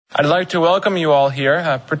I'd like to welcome you all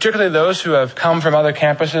here, particularly those who have come from other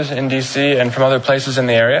campuses in D.C. and from other places in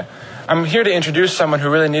the area. I'm here to introduce someone who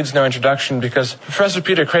really needs no introduction because Professor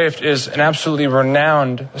Peter Kreeft is an absolutely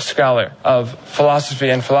renowned scholar of philosophy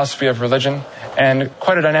and philosophy of religion and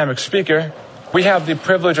quite a dynamic speaker. We have the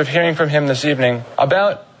privilege of hearing from him this evening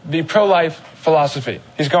about the pro-life philosophy.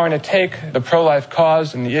 He's going to take the pro-life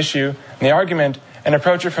cause and the issue and the argument and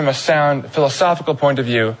approach it from a sound philosophical point of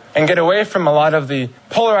view and get away from a lot of the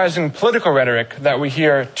polarizing political rhetoric that we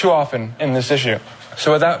hear too often in this issue.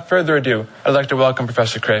 So without further ado, I'd like to welcome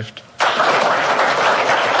Professor Kreeft.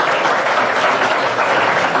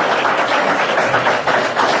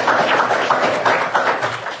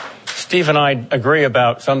 Steve and I agree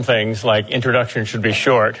about some things, like introduction should be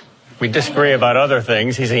short. We disagree about other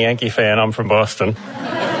things. He's a Yankee fan. I'm from Boston.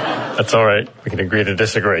 That's all right. We can agree to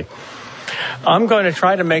disagree. I'm going to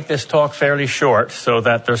try to make this talk fairly short so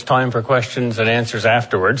that there's time for questions and answers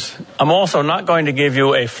afterwards. I'm also not going to give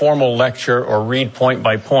you a formal lecture or read point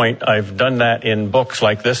by point. I've done that in books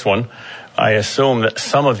like this one. I assume that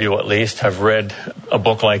some of you at least have read a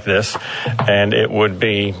book like this, and it would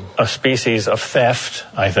be a species of theft,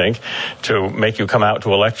 I think, to make you come out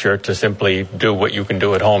to a lecture to simply do what you can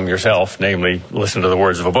do at home yourself, namely listen to the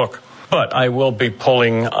words of a book. But I will be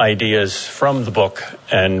pulling ideas from the book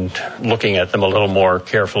and looking at them a little more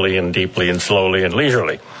carefully and deeply and slowly and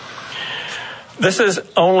leisurely. This is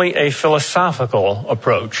only a philosophical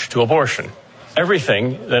approach to abortion.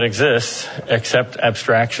 Everything that exists, except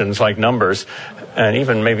abstractions like numbers, and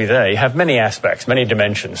even maybe they, have many aspects, many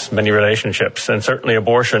dimensions, many relationships. And certainly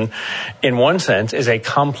abortion, in one sense, is a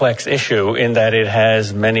complex issue in that it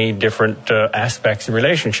has many different aspects and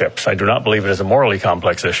relationships. I do not believe it is a morally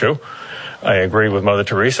complex issue. I agree with Mother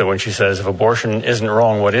Teresa when she says if abortion isn't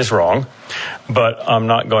wrong, what is wrong? But I'm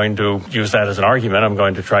not going to use that as an argument. I'm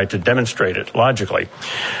going to try to demonstrate it logically.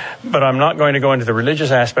 But I'm not going to go into the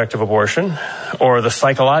religious aspect of abortion, or the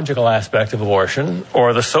psychological aspect of abortion,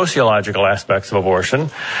 or the sociological aspects of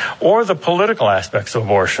abortion, or the political aspects of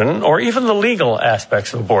abortion, or even the legal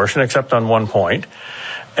aspects of abortion, except on one point,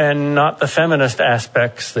 and not the feminist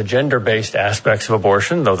aspects, the gender-based aspects of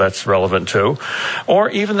abortion, though that's relevant too,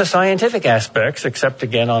 or even the scientific aspects, except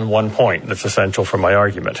again on one point that's essential for my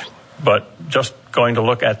argument. But just going to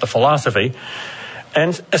look at the philosophy,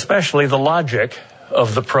 and especially the logic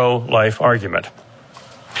of the pro-life argument.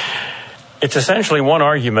 It's essentially one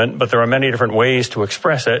argument, but there are many different ways to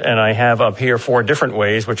express it, and I have up here 4 different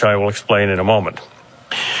ways, which I will explain in a moment.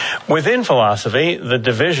 Within philosophy, the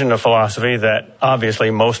division of philosophy that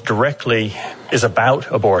obviously most directly is about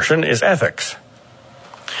abortion is ethics.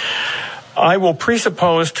 I will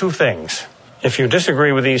presuppose 2 things. If you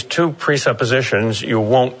disagree with these 2 presuppositions, you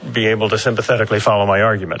won't be able to sympathetically follow my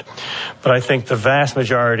argument. But I think the vast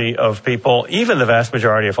majority of people, even the vast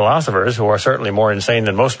majority of philosophers, who are certainly more insane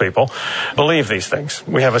than most people, believe these things.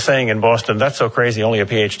 We have a saying in Boston, that's so crazy only a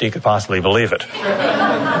PhD could possibly believe it.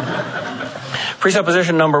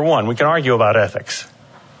 Presupposition number 1, we can argue about ethics.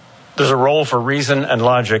 There's a role for reason and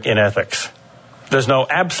logic in ethics. There's no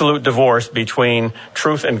absolute divorce between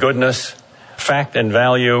truth and goodness, fact and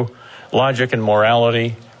value, logic and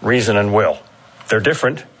morality, reason and will. They're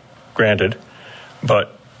different, granted,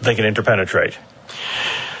 but they can interpenetrate.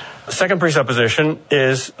 The second presupposition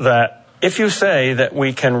is that if you say that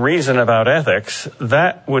we can reason about ethics,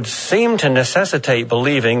 that would seem to necessitate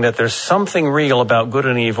believing that there's something real about good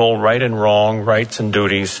and evil, right and wrong, rights and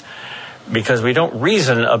duties, because we don't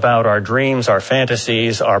reason about our dreams, our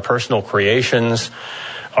fantasies, our personal creations,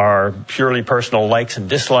 our purely personal likes and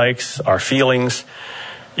dislikes, our feelings.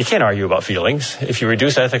 You can't argue about feelings. If you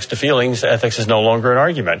reduce ethics to feelings, ethics is no longer an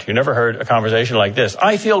argument. You never heard a conversation like this.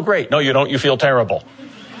 I feel great. No, you don't. You feel terrible.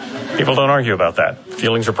 People don't argue about that.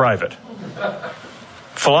 Feelings are private.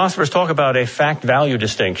 Philosophers talk about a fact-value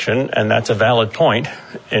distinction, and that's a valid point.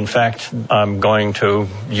 In fact, I'm going to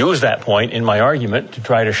use that point in my argument to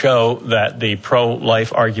try to show that the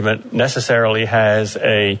pro-life argument necessarily has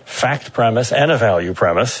a fact premise and a value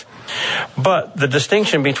premise. But the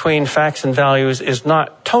distinction between facts and values is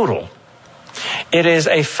not total. It is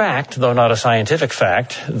a fact, though not a scientific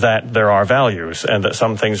fact, that there are values and that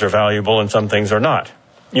some things are valuable and some things are not.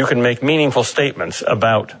 You can make meaningful statements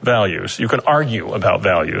about values. You can argue about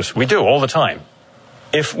values. We do all the time.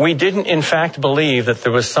 If we didn't in fact believe that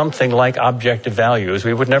there was something like objective values,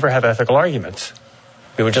 we would never have ethical arguments.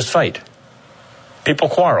 We would just fight. People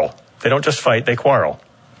quarrel. They don't just fight, they quarrel.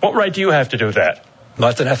 What right do you have to do that? Well,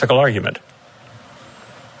 that's an ethical argument.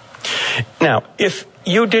 Now, if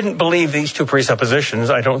you didn't believe these 2 presuppositions,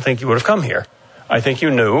 I don't think you would have come here. I think you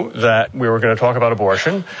knew that we were going to talk about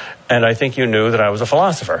abortion, and I think you knew that I was a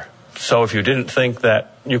philosopher. So if you didn't think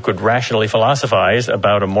that you could rationally philosophize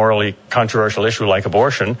about a morally controversial issue like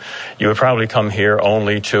abortion, you would probably come here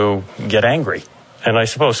only to get angry. And I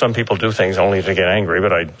suppose some people do things only to get angry,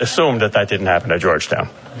 but I assumed that didn't happen at Georgetown.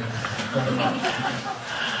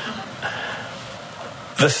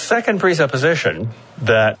 The second presupposition,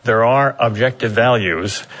 that there are objective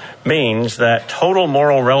values, means that total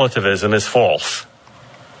moral relativism is false.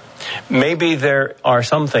 Maybe there are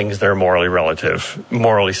some things that are morally relative,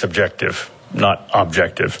 morally subjective, not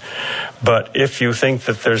objective. But if you think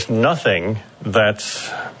that there's nothing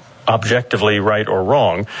that's objectively right or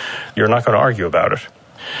wrong, you're not going to argue about it.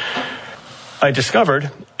 I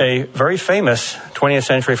discovered a very famous 20th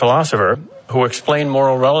century philosopher who explained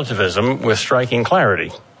moral relativism with striking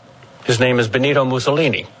clarity. His name is Benito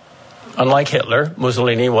Mussolini. Unlike Hitler,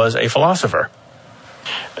 Mussolini was a philosopher.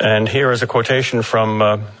 And here is a quotation from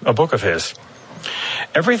a book of his.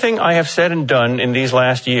 "Everything I have said and done in these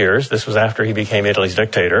last years," this was after he became Italy's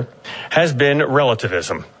dictator, "has been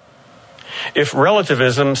relativism. If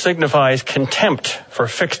relativism signifies contempt for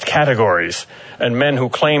fixed categories and men who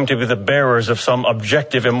claim to be the bearers of some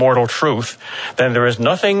objective immortal truth, then there is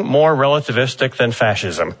nothing more relativistic than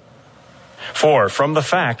fascism. For from the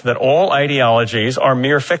fact that all ideologies are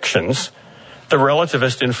mere fictions, the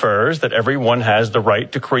relativist infers that everyone has the right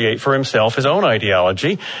to create for himself his own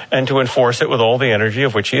ideology and to enforce it with all the energy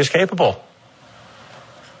of which he is capable."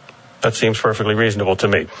 That seems perfectly reasonable to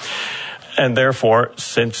me. And therefore,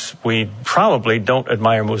 since we probably don't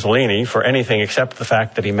admire Mussolini for anything except the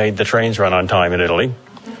fact that he made the trains run on time in Italy,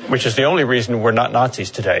 which is the only reason we're not Nazis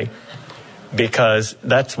today, because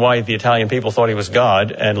that's why the Italian people thought he was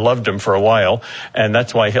God and loved him for a while, and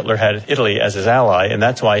that's why Hitler had Italy as his ally, and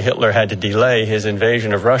that's why Hitler had to delay his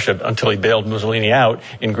invasion of Russia until he bailed Mussolini out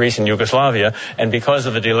in Greece and Yugoslavia, and because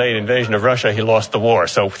of the delayed invasion of Russia, he lost the war.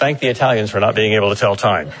 So thank the Italians for not being able to tell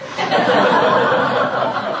time.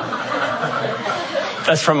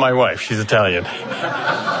 That's from my wife. She's Italian.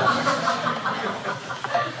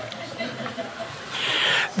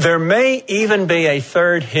 There may even be a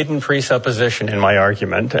third hidden presupposition in my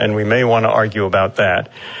argument, and we may want to argue about that.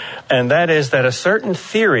 And that is that a certain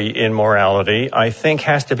theory in morality, I think,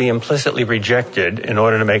 has to be implicitly rejected in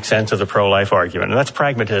order to make sense of the pro-life argument. And that's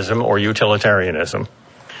pragmatism or utilitarianism.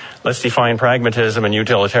 Let's define pragmatism and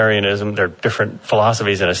utilitarianism. They're different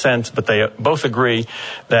philosophies in a sense, but they both agree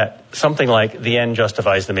that something like the end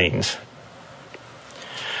justifies the means.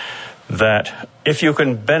 That if you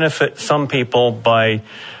can benefit some people by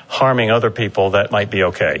harming other people, that might be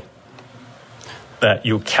okay. That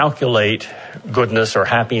you calculate goodness or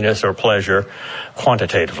happiness or pleasure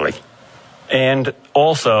quantitatively. And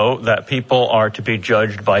also that people are to be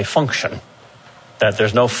judged by function. That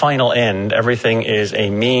there's no final end. Everything is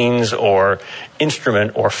a means or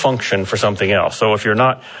instrument or function for something else. So if you're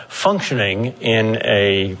not functioning in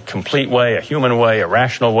a complete way, a human way, a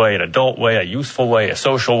rational way, an adult way, a useful way, a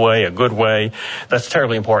social way, a good way, that's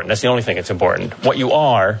terribly important. That's the only thing that's important. What you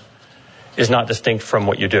are is not distinct from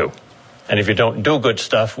what you do. And if you don't do good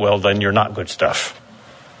stuff, well, then you're not good stuff.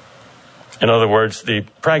 In other words, the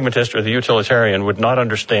pragmatist or the utilitarian would not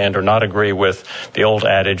understand or not agree with the old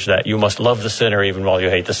adage that you must love the sinner even while you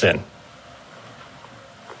hate the sin.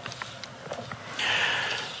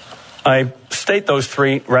 I state those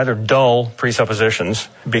three rather dull presuppositions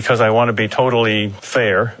because I want to be totally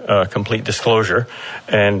fair, complete disclosure,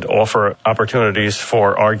 and offer opportunities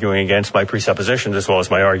for arguing against my presuppositions as well as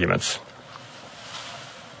my arguments.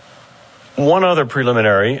 One other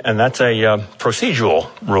preliminary, and that's a procedural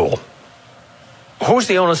rule. Who's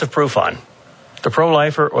the onus of proof on? The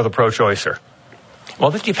pro-lifer or the pro-choicer?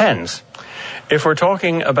 Well, it depends. If we're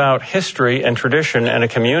talking about history and tradition and a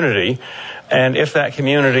community, and if that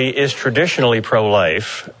community is traditionally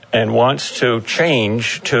pro-life and wants to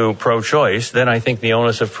change to pro-choice, then I think the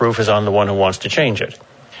onus of proof is on the one who wants to change it.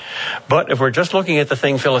 But if we're just looking at the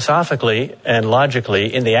thing philosophically and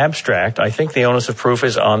logically in the abstract, I think the onus of proof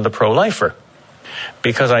is on the pro-lifer.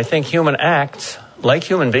 Because I think human acts, like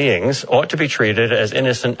human beings, ought to be treated as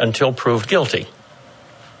innocent until proved guilty.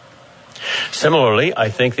 Similarly, I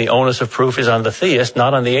think the onus of proof is on the theist,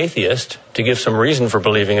 not on the atheist, to give some reason for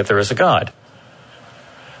believing that there is a God.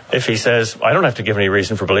 If he says, I don't have to give any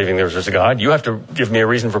reason for believing there is a God, you have to give me a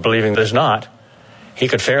reason for believing there's not, he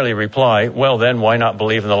could fairly reply, well then, why not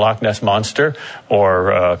believe in the Loch Ness Monster,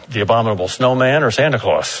 or the abominable snowman, or Santa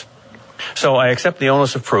Claus? So I accept the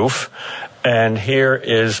onus of proof, and here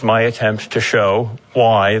is my attempt to show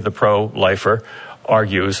why the pro-lifer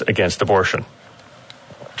argues against abortion.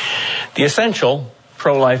 The essential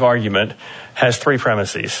pro-life argument has three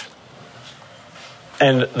premises.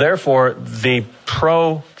 And therefore, the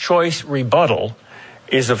pro-choice rebuttal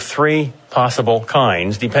is of three possible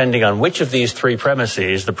kinds, depending on which of these three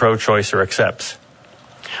premises the pro-choicer accepts.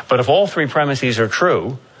 But if all three premises are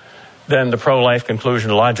true, then the pro-life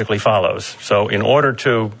conclusion logically follows. So in order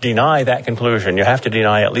to deny that conclusion, you have to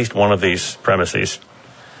deny at least one of these premises.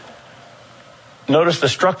 Notice the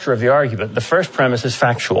structure of the argument. The first premise is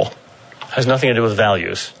factual, has nothing to do with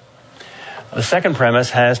values. The second premise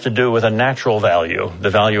has to do with a natural value, the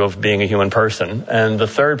value of being a human person. And the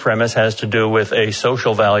third premise has to do with a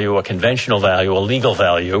social value, a conventional value, a legal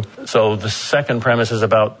value. So the second premise is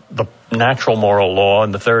about the natural moral law,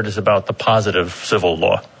 and the third is about the positive civil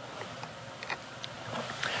law.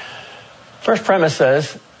 First premise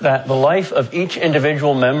says that the life of each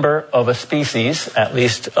individual member of a species, at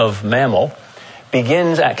least of mammal,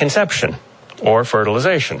 begins at conception or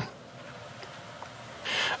fertilization.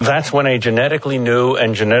 That's when a genetically new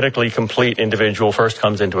and genetically complete individual first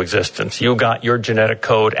comes into existence. You got your genetic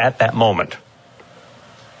code at that moment.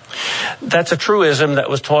 That's a truism that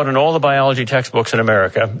was taught in all the biology textbooks in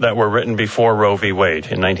America that were written before Roe v. Wade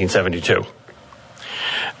in 1972.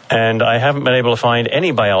 And I haven't been able to find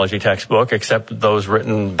any biology textbook, except those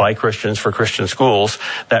written by Christians for Christian schools,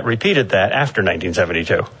 that repeated that after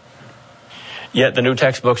 1972. Yet the new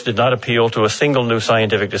textbooks did not appeal to a single new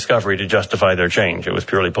scientific discovery to justify their change. It was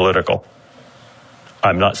purely political.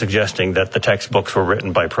 I'm not suggesting that the textbooks were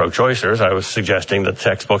written by pro-choicers. I was suggesting that the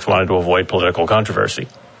textbooks wanted to avoid political controversy.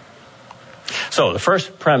 So the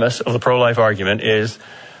first premise of the pro-life argument is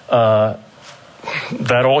that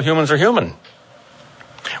all humans are human.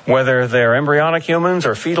 Whether they're embryonic humans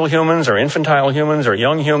or fetal humans or infantile humans or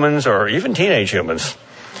young humans or even teenage humans.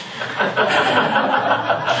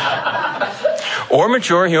 Or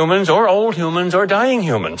mature humans, or old humans, or dying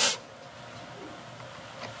humans.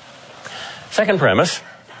 Second premise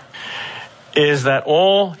is that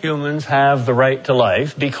all humans have the right to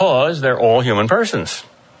life because they're all human persons.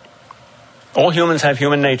 All humans have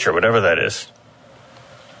human nature, whatever that is.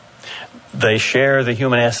 They share the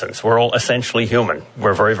human essence. We're all essentially human.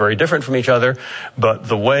 We're very, very different from each other, but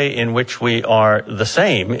the way in which we are the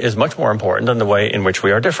same is much more important than the way in which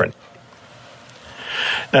we are different.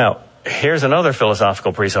 Now, here's another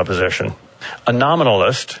philosophical presupposition. A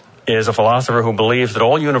nominalist is a philosopher who believes that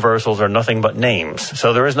all universals are nothing but names.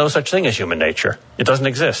 So there is no such thing as human nature. It doesn't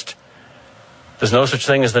exist. There's no such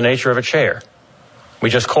thing as the nature of a chair. We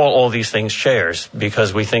just call all these things chairs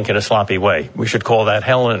because we think in a sloppy way. We should call that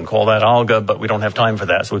Helen and call that Olga, but we don't have time for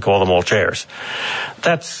that, so we call them all chairs.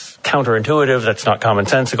 That's counterintuitive. That's not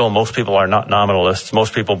commonsensical. Most people are not nominalists.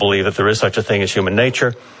 Most people believe that there is such a thing as human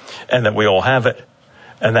nature and that we all have it.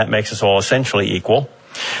 And that makes us all essentially equal.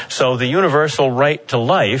 So the universal right to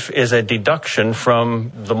life is a deduction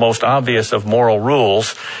from the most obvious of moral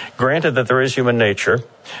rules. Granted that there is human nature,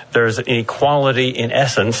 there's an equality in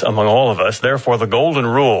essence among all of us. Therefore, the golden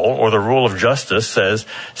rule, or the rule of justice, says,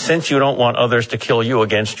 since you don't want others to kill you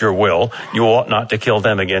against your will, you ought not to kill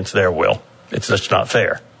them against their will. It's just not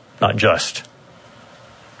fair, not just.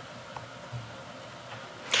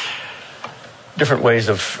 Different ways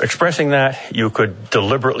of expressing that. You could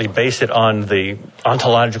deliberately base it on the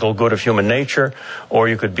ontological good of human nature, or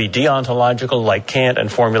you could be deontological like Kant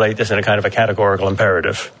and formulate this in a kind of a categorical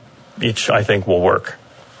imperative. Each, I think, will work.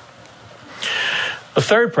 The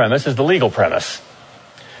third premise is the legal premise.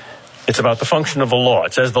 It's about the function of the law.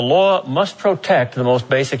 It says the law must protect the most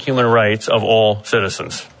basic human rights of all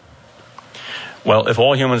citizens. Well, if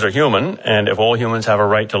all humans are human, and if all humans have a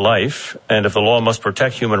right to life, and if the law must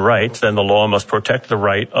protect human rights, then the law must protect the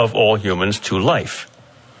right of all humans to life.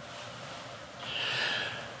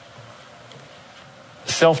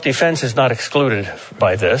 Self-defense is not excluded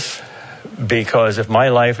by this, because if my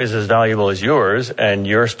life is as valuable as yours, and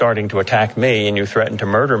you're starting to attack me, and you threaten to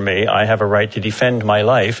murder me, I have a right to defend my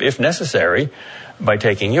life, if necessary, by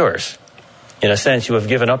taking yours. In a sense, you have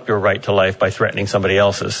given up your right to life by threatening somebody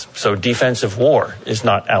else's. So defensive war is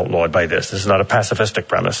not outlawed by this. This is not a pacifistic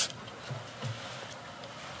premise.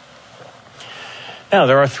 Now,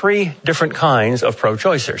 there are three different kinds of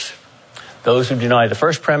pro-choicers. Those who deny the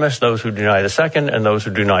first premise, those who deny the second, and those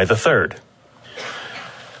who deny the third.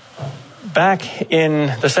 Back in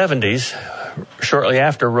the 70s, shortly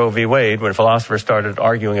after Roe v. Wade, when philosophers started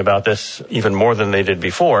arguing about this even more than they did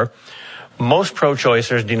before, most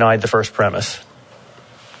pro-choicers denied the first premise.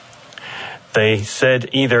 They said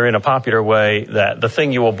either in a popular way that the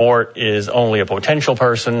thing you abort is only a potential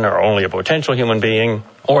person or only a potential human being,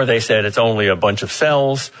 or they said it's only a bunch of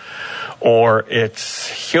cells, or it's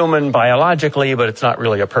human biologically, but it's not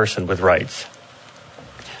really a person with rights.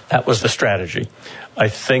 That was the strategy. I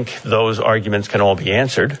think those arguments can all be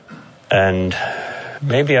answered, and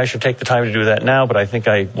Maybe I should take the time to do that now, but I think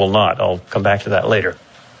I will not. I'll come back to that later.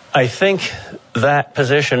 I think that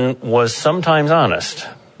position was sometimes honest.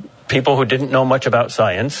 People who didn't know much about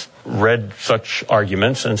science read such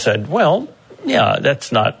arguments and said, well, yeah,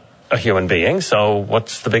 that's not a human being, so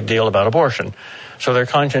what's the big deal about abortion? So their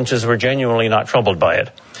consciences were genuinely not troubled by it.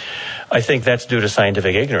 I think that's due to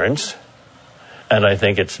scientific ignorance, and I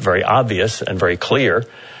think it's very obvious and very clear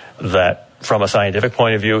that from a scientific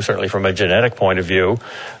point of view, certainly from a genetic point of view,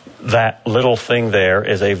 that little thing there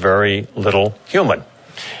is a very little human.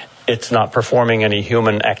 It's not performing any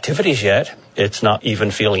human activities yet. It's not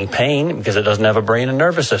even feeling pain because it doesn't have a brain and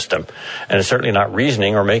nervous system. And it's certainly not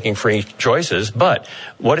reasoning or making free choices. But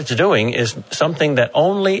what it's doing is something that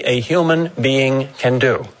only a human being can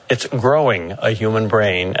do. It's growing a human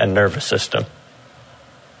brain and nervous system.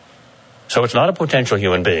 So it's not a potential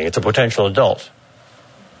human being. It's a potential adult.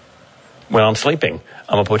 When I'm sleeping,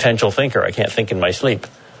 I'm a potential thinker. I can't think in my sleep,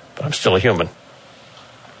 but I'm still a human.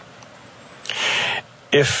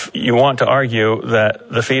 If you want to argue that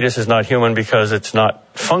the fetus is not human because it's not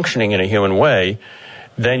functioning in a human way,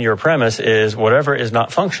 then your premise is whatever is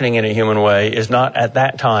not functioning in a human way is not at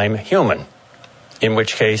that time human. In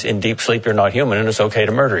which case, in deep sleep, you're not human and it's okay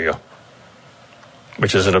to murder you.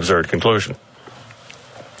 Which is an absurd conclusion.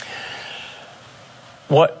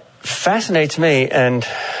 What fascinates me and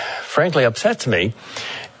frankly upsets me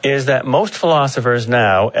is that most philosophers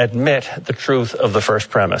now admit the truth of the first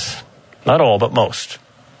premise. Not all, but most.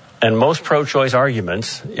 And most pro-choice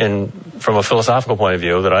arguments, from a philosophical point of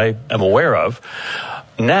view that I am aware of,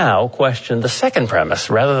 now question the second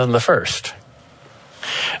premise rather than the first.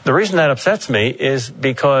 The reason that upsets me is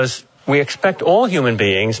because we expect all human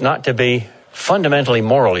beings not to be fundamentally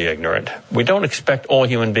morally ignorant. We don't expect all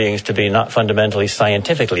human beings to be not fundamentally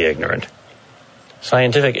scientifically ignorant.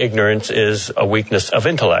 Scientific ignorance is a weakness of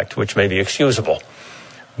intellect, which may be excusable.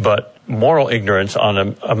 But moral ignorance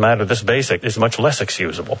on a matter this basic is much less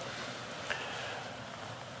excusable.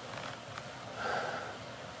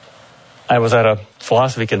 I was at a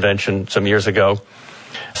philosophy convention some years ago.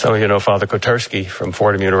 Some of you know Father Kotersky from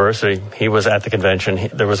Fordham University. He was at the convention.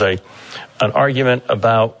 There was an argument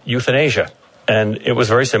about euthanasia. And it was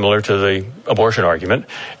very similar to the abortion argument.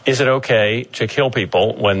 Is it okay to kill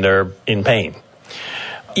people when they're in pain?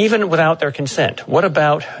 Even without their consent. What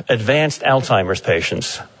about advanced Alzheimer's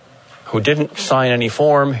patients who didn't sign any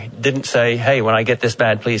form, didn't say, hey, when I get this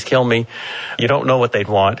bad, please kill me? You don't know what they'd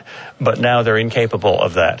want, but now they're incapable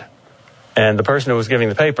of that. And the person who was giving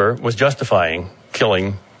the paper was justifying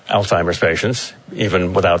killing Alzheimer's patients,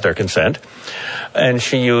 even without their consent. And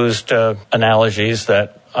she used analogies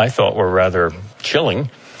that I thought were rather chilling.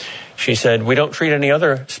 She said, we don't treat any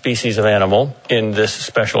other species of animal in this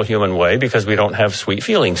special human way because we don't have sweet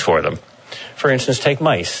feelings for them. For instance, take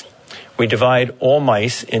mice. We divide all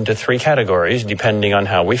mice into 3 categories depending on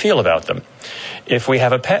how we feel about them. If we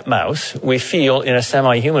have a pet mouse, we feel in a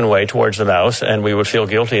semi-human way towards the mouse and we would feel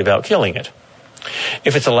guilty about killing it.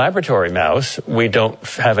 If it's a laboratory mouse, we don't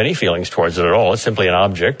have any feelings towards it at all. It's simply an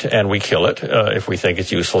object, and we kill it if we think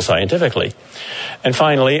it's useful scientifically. And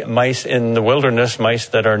finally, mice in the wilderness, mice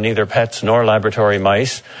that are neither pets nor laboratory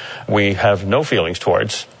mice, we have no feelings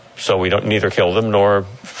towards, so we don't neither kill them nor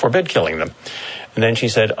forbid killing them. And then she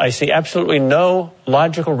said, I see absolutely no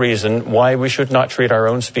logical reason why we should not treat our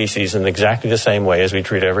own species in exactly the same way as we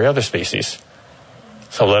treat every other species.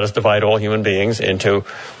 So let us divide all human beings into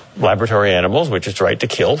laboratory animals, which it's right to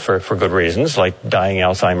kill for good reasons, like dying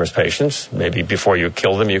Alzheimer's patients. Maybe before you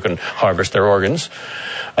kill them, you can harvest their organs.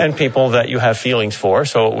 And people that you have feelings for,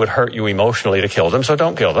 so it would hurt you emotionally to kill them, so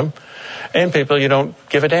don't kill them. And people you don't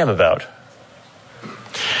give a damn about.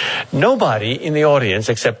 Nobody in the audience,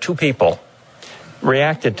 except 2 people,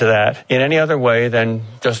 reacted to that in any other way than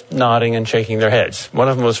just nodding and shaking their heads. One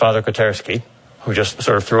of them was Father Kotersky, who just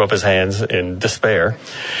sort of threw up his hands in despair.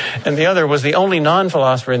 And the other was the only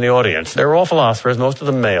non-philosopher in the audience. They were all philosophers, most of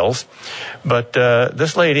them males. But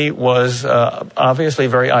this lady was obviously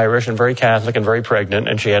very Irish and very Catholic and very pregnant,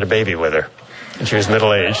 and she had a baby with her. And she was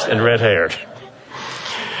middle-aged and red-haired.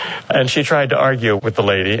 And she tried to argue with the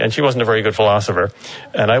lady, and she wasn't a very good philosopher.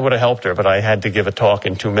 And I would have helped her, but I had to give a talk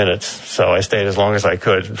in 2 minutes. So I stayed as long as I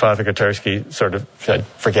could. And Father Kotersky sort of said,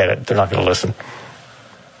 forget it, they're not going to listen.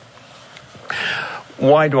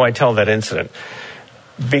 Why do I tell that incident?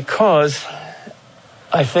 Because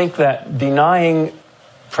I think that denying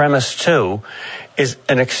premise 2 is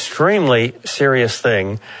an extremely serious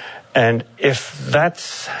thing. And if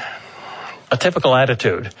that's a typical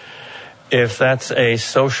attitude, if that's a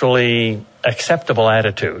socially acceptable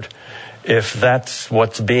attitude, if that's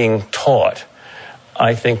what's being taught,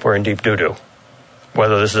 I think we're in deep doo-doo.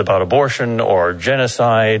 whether this is about abortion or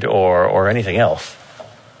genocide or anything else.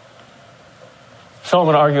 So I'm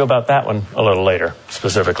going to argue about that one a little later,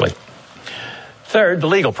 specifically. Third, the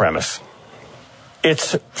legal premise.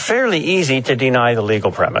 It's fairly easy to deny the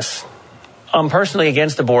legal premise. I'm personally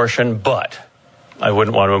against abortion, but I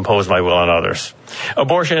wouldn't want to impose my will on others.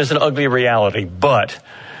 Abortion is an ugly reality, but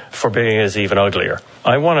forbidding it is even uglier.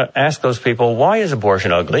 I want to ask those people, why is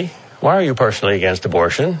abortion ugly? Why are you personally against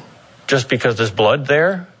abortion? Just because there's blood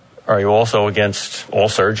there? Are you also against all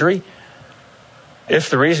surgery? If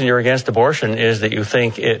the reason you're against abortion is that you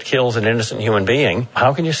think it kills an innocent human being,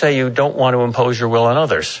 how can you say you don't want to impose your will on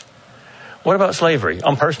others? What about slavery?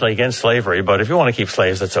 I'm personally against slavery, but if you want to keep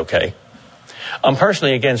slaves, that's okay. I'm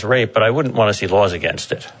personally against rape, but I wouldn't want to see laws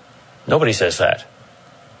against it. Nobody says that.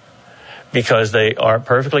 Because they are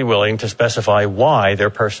perfectly willing to specify why they're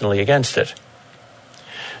personally against it.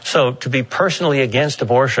 So to be personally against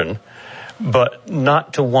abortion, but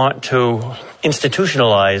not to want to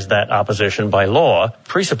institutionalize that opposition by law,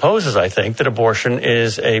 presupposes, I think, that abortion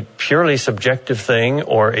is a purely subjective thing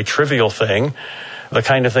or a trivial thing, the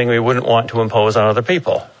kind of thing we wouldn't want to impose on other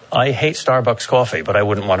people. I hate Starbucks coffee, but I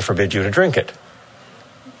wouldn't want to forbid you to drink it.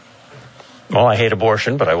 Well, I hate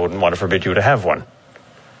abortion, but I wouldn't want to forbid you to have one.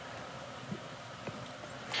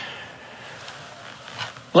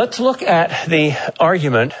 Let's look at the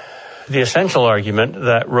argument, the essential argument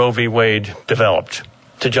that Roe v. Wade developed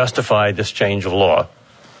to justify this change of law.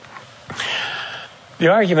 The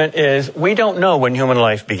argument is, we don't know when human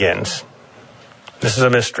life begins. This is a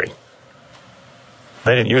mystery.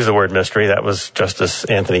 They didn't use the word mystery. That was Justice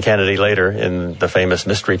Anthony Kennedy later in the famous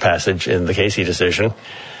mystery passage in the Casey decision,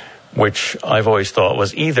 which I've always thought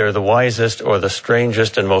was either the wisest or the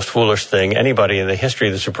strangest and most foolish thing anybody in the history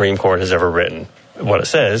of the Supreme Court has ever written. What it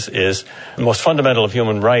says is, the most fundamental of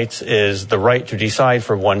human rights is the right to decide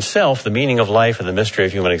for oneself the meaning of life and the mystery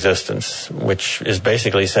of human existence, which is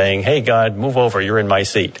basically saying, hey, God, move over, you're in my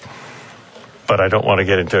seat. But I don't want to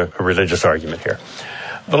get into a religious argument here.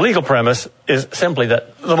 The legal premise is simply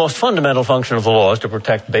that the most fundamental function of the law is to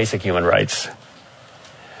protect basic human rights.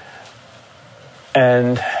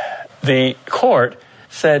 And the court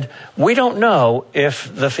said, we don't know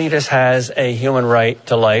if the fetus has a human right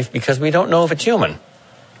to life because we don't know if it's human.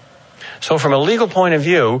 So from a legal point of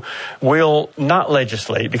view, we'll not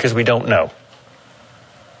legislate because we don't know.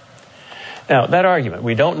 Now, that argument,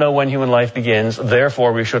 we don't know when human life begins,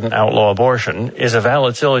 therefore we shouldn't outlaw abortion, is a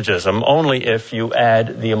valid syllogism only if you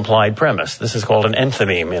add the implied premise. This is called an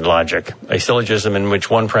enthymeme in logic, a syllogism in which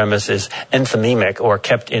one premise is enthymemic or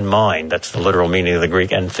kept in mind. That's the literal meaning of the Greek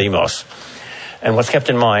enthymos. And what's kept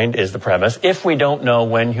in mind is the premise, if we don't know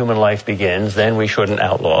when human life begins, then we shouldn't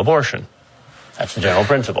outlaw abortion. That's the general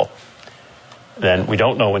principle. Then we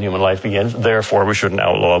don't know when human life begins, therefore we shouldn't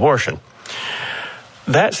outlaw abortion.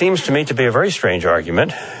 That seems to me to be a very strange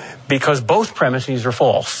argument because both premises are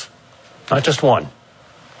false, not just one.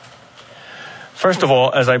 First of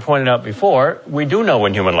all, as I pointed out before, we do know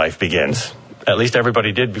when human life begins. At least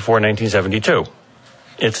everybody did before 1972.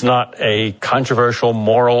 It's not a controversial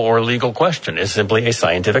moral or legal question. It's simply a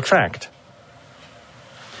scientific fact.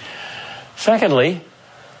 Secondly,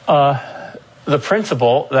 the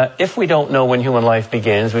principle that if we don't know when human life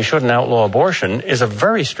begins, we shouldn't outlaw abortion is a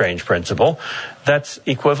very strange principle that's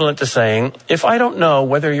equivalent to saying, if I don't know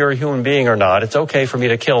whether you're a human being or not, it's okay for me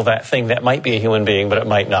to kill that thing that might be a human being, but it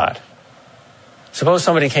might not. Suppose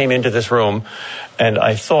somebody came into this room and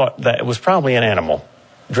I thought that it was probably an animal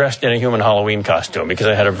dressed in a human Halloween costume because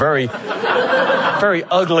it had a very, very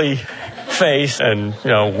ugly face and,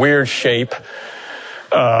 weird shape.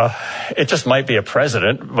 It just might be a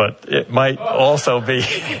president, but it might also be,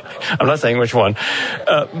 I'm not saying which one,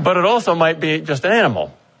 but it also might be just an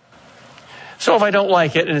animal. So if I don't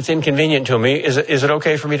like it and it's inconvenient to me, is it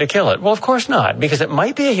okay for me to kill it? Well, of course not, because it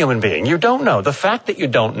might be a human being. You don't know. The fact that you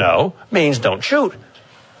don't know means don't shoot.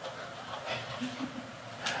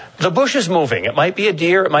 The bush is moving. It might be a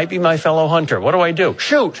deer. It might be my fellow hunter. What do?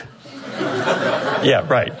 Shoot. Yeah,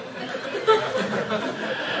 right.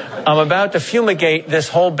 I'm about to fumigate this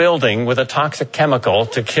whole building with a toxic chemical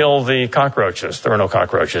to kill the cockroaches. There are no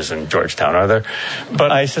cockroaches in Georgetown, are there?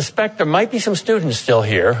 But I suspect there might be some students still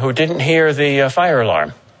here who didn't hear the fire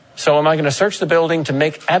alarm. So am I going to search the building to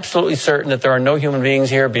make absolutely certain that there are no human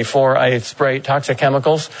beings here before I spray toxic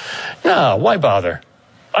chemicals? No, why bother?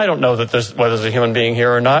 I don't know that whether there's a human being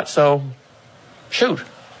here or not, so shoot.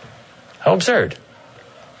 How absurd.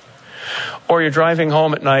 Or you're driving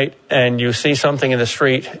home at night and you see something in the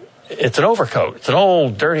street it's an overcoat. It's an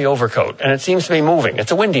old, dirty overcoat, and it seems to be moving.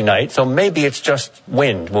 It's a windy night, so maybe it's just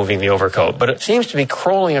wind moving the overcoat, but it seems to be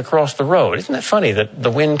crawling across the road. Isn't it funny that the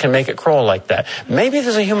wind can make it crawl like that? Maybe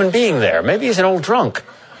there's a human being there. Maybe he's an old drunk.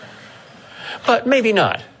 But maybe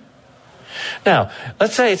not. Now,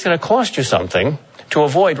 let's say it's going to cost you something to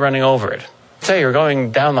avoid running over it. Say you're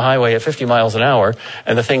going down the highway at 50 miles an hour,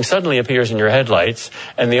 and the thing suddenly appears in your headlights,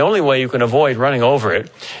 and the only way you can avoid running over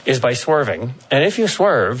it is by swerving. And if you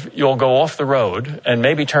swerve, you'll go off the road and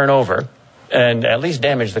maybe turn over and at least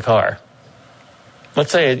damage the car.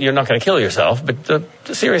 Let's say you're not going to kill yourself, but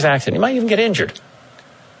a serious accident. You might even get injured.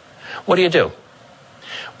 What do?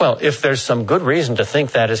 Well, if there's some good reason to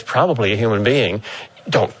think that is probably a human being,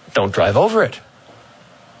 don't drive over it.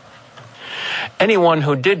 Anyone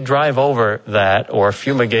who did drive over that or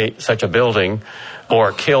fumigate such a building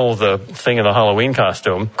or kill the thing in the Halloween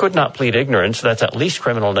costume could not plead ignorance. That's at least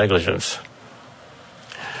criminal negligence.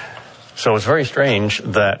 So it's very strange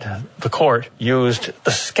that the court used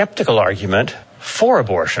the skeptical argument for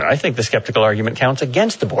abortion. I think the skeptical argument counts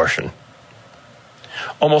against abortion.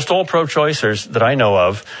 Almost all pro-choicers that I know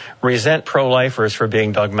of resent pro-lifers for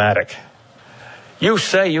being dogmatic. You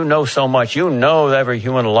say you know so much. You know that every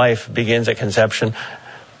human life begins at conception.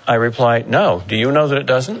 I reply, no. Do you know that it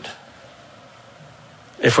doesn't?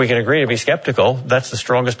 If we can agree to be skeptical, that's the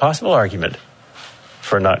strongest possible argument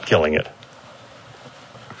for not killing it.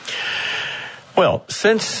 Well,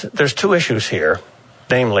 since there's two issues here,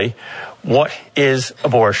 namely, what is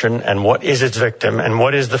abortion and what is its victim and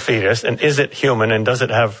what is the fetus and is it human and does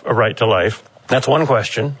it have a right to life? That's one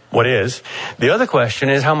question, what is. The other question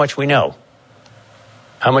is how much we know.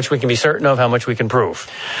 How much we can be certain of, how much we can prove.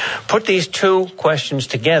 Put these two questions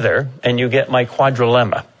together and you get my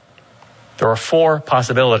quadrilemma. There are four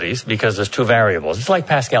possibilities because there's two variables. It's like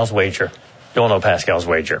Pascal's wager. You all know Pascal's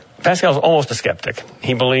wager. Pascal's almost a skeptic.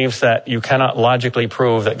 He believes that you cannot logically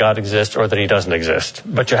prove that God exists or that he doesn't exist.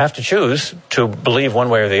 But you have to choose to believe one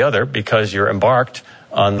way or the other because you're embarked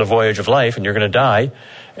on the voyage of life and you're going to die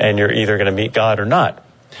and you're either going to meet God or not.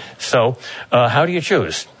 So how do you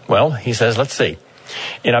choose? Well, he says, let's see.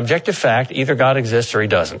 In objective fact, either God exists or he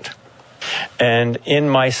doesn't. And in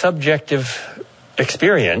my subjective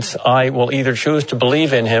experience, I will either choose to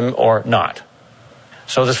believe in him or not.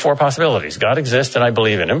 So there's four possibilities. God exists and I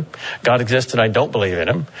believe in him. God exists and I don't believe in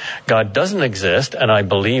him. God doesn't exist and I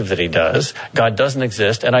believe that he does. God doesn't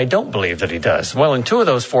exist and I don't believe that he does. Well, in two of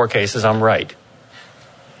those four cases, I'm right.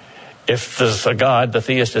 If there's a God, the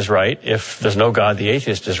theist is right. If there's no God, the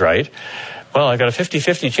atheist is right. Well, I've got a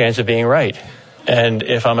 50-50 chance of being right. And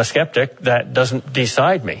if I'm a skeptic, that doesn't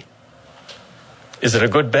decide me. Is it a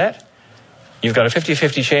good bet? You've got a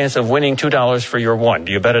 50-50 chance of winning $2 for your one.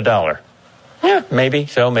 Do you bet $1? Yeah, maybe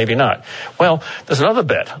so, maybe not. Well, there's another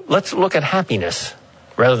bet. Let's look at happiness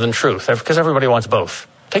rather than truth, because everybody wants both.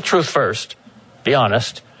 Take truth first. Be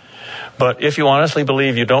honest. But if you honestly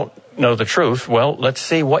believe you don't know the truth, well, let's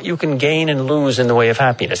see what you can gain and lose in the way of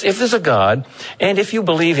happiness. If there's a God, and if you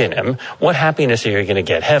believe in him, what happiness are you going to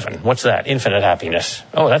get? Heaven. What's that? Infinite happiness.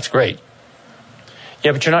 Oh, that's great.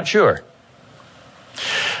 Yeah, but you're not sure.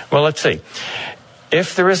 Well, let's see.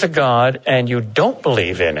 If there is a God and you don't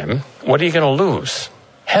believe in him, what are you going to lose?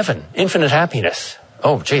 Heaven. Infinite happiness.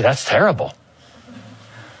 Oh, gee, that's terrible.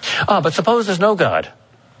 But suppose there's no God,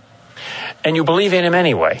 and you believe in him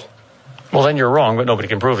anyway. Well, then you're wrong, but nobody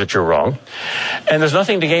can prove that you're wrong. And there's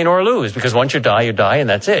nothing to gain or lose, because once you die, and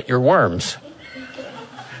that's it. You're worms.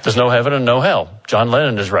 There's no heaven and no hell. John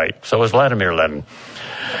Lennon is right. So is Vladimir Lenin.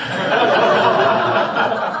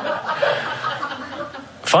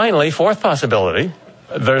 Finally, fourth possibility,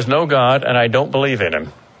 there's no God and I don't believe in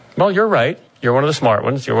him. Well, you're right. You're one of the smart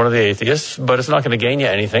ones. You're one of the atheists, but it's not going to gain you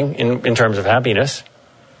anything in terms of happiness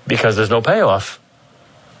because there's no payoff.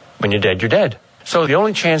 When you're dead, you're dead. So the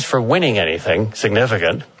only chance for winning anything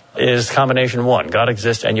significant is combination one. God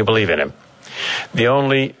exists and you believe in him. The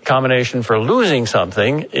only combination for losing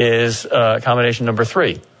something is combination number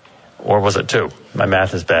 3. Or was it 2? My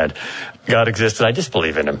math is bad. God exists and I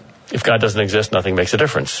disbelieve in him. If God doesn't exist, nothing makes a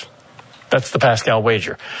difference. That's the Pascal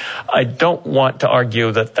wager. I don't want to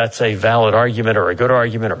argue that that's a valid argument or a good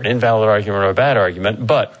argument or an invalid argument or a bad argument,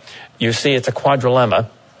 but you see it's a quadrilemma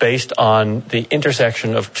based on the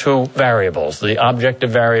intersection of two variables, the objective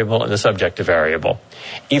variable and the subjective variable.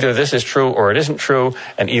 Either this is true or it isn't true,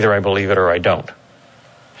 and either I believe it or I don't.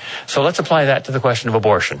 So let's apply that to the question of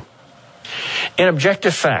abortion. In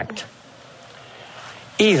objective fact,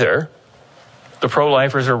 either the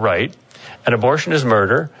pro-lifers are right and abortion is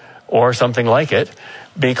murder or something like it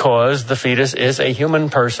because the fetus is a human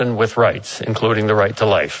person with rights, including the right to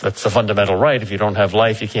life. That's a fundamental right. If you don't have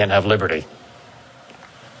life, you can't have liberty.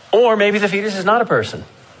 Or maybe the fetus is not a person.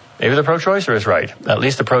 Maybe the pro-choicer is right. At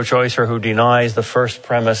least the pro-choicer who denies the first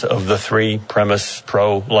premise of the three-premise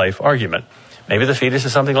pro-life argument. Maybe the fetus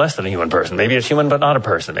is something less than a human person. Maybe it's human but not a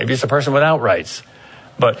person. Maybe it's a person without rights.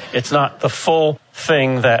 But it's not the full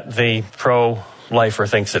thing that the pro-lifer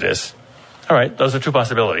thinks it is. All right, those are two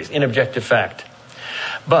possibilities in objective fact.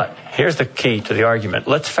 But here's the key to the argument.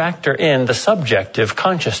 Let's factor in the subjective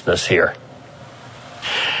consciousness here.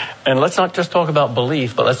 And let's not just talk about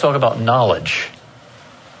belief, but let's talk about knowledge.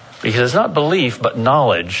 Because it's not belief, but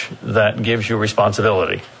knowledge that gives you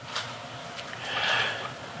responsibility.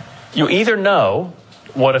 You either know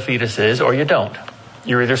what a fetus is or you don't.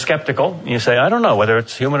 You're either skeptical, you say, I don't know whether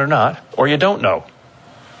it's human or not, or you don't know.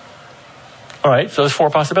 All right, so there's four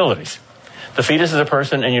possibilities. The fetus is a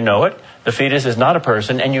person and you know it. The fetus is not a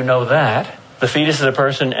person and you know that. The fetus is a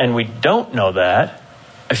person and we don't know that.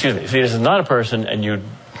 Excuse me, the fetus is not a person and you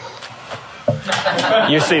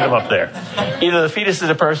see them up there. Either the fetus is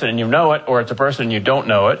a person and you know it, or it's a person and you don't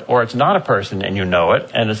know it, or it's not a person and you know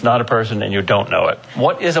it, and it's not a person and you don't know it.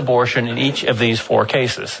 What is abortion in each of these four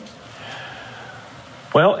cases?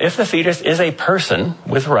 Well, if the fetus is a person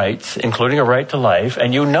with rights, including a right to life,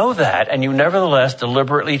 and you know that, and you nevertheless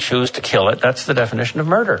deliberately choose to kill it, that's the definition of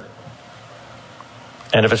murder.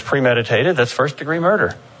 And if it's premeditated, that's first-degree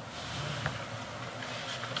murder.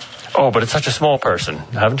 Oh, but it's such a small person.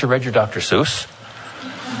 Haven't you read your Dr. Seuss?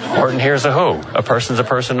 Horton Hears a Who. A person's a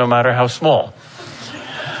person no matter how small.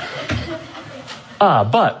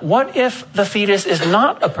 But what if the fetus is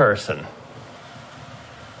not a person?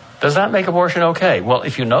 Does that make abortion okay? Well,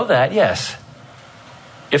 if you know that, yes.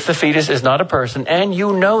 If the fetus is not a person, and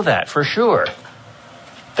you know that for sure,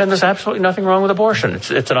 then there's absolutely nothing wrong with abortion.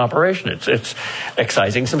 It's an operation. It's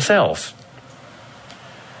excising some cells.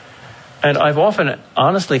 And I've often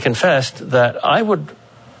honestly confessed that I would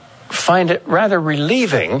find it rather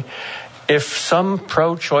relieving if some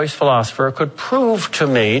pro-choice philosopher could prove to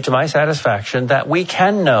me, to my satisfaction, that we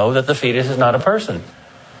can know that the fetus is not a person.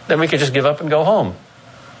 Then we could just give up and go home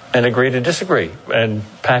and agree to disagree and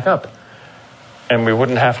pack up. And we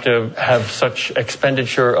wouldn't have to have such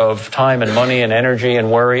expenditure of time and money and energy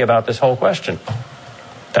and worry about this whole question.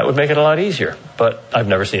 That would make it a lot easier. But I've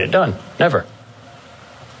never seen it done. Never.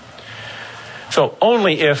 So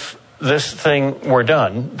only if this thing were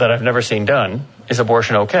done, that I've never seen done, is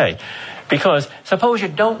abortion okay. Because suppose you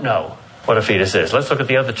don't know what a fetus is. Let's look at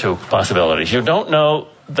the other two possibilities. You don't know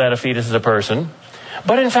that a fetus is a person,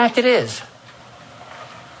 but in fact it is.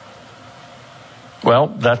 Well,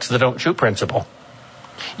 that's the don't shoot principle.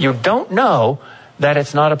 You don't know that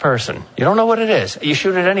it's not a person. You don't know what it is. You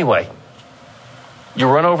shoot it anyway. You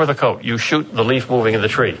run over the coat. You shoot the leaf moving in the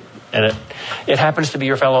tree. And it happens to be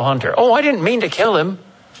your fellow hunter. Oh, I didn't mean to kill him.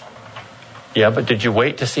 Yeah, but did you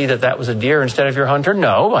wait to see that that was a deer instead of your hunter?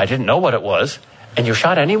 No, I didn't know what it was. And you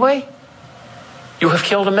shot anyway? You have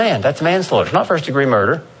killed a man. That's manslaughter, not first-degree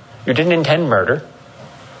murder. You didn't intend murder,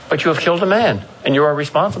 but you have killed a man, and you are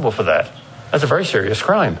responsible for that. That's a very serious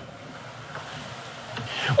crime.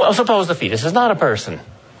 Well, suppose the fetus is not a person.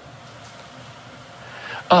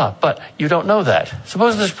 But you don't know that.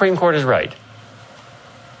 Suppose the Supreme Court is right.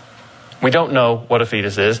 We don't know what a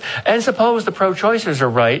fetus is. And suppose the pro-choicers are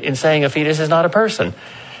right in saying a fetus is not a person.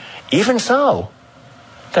 Even so,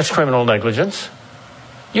 that's criminal negligence.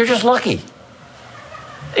 You're just lucky.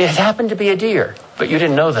 It happened to be a deer, but you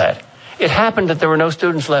didn't know that. It happened that there were no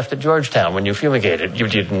students left at Georgetown when you fumigated. You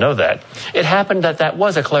didn't know that. It happened that that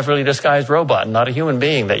was a cleverly disguised robot, not a human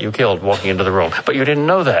being that you killed walking into the room. But you didn't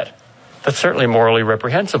know that. That's certainly morally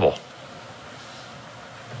reprehensible.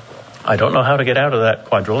 I don't know how to get out of that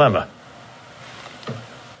quadrilemma.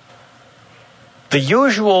 The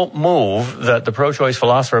usual move that the pro-choice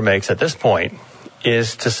philosopher makes at this point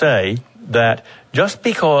is to say that just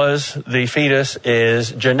because the fetus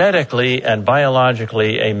is genetically and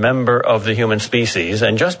biologically a member of the human species,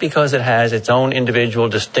 and just because it has its own individual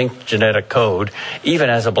distinct genetic code, even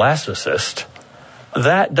as a blastocyst,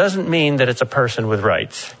 that doesn't mean that it's a person with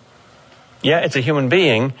rights. Yeah, it's a human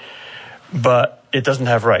being, but it doesn't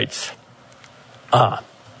have rights.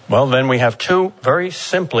 Well, then we have two very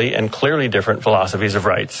simply and clearly different philosophies of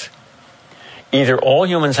rights. Either all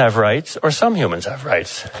humans have rights or some humans have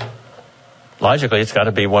rights. Logically, it's got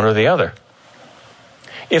to be one or the other.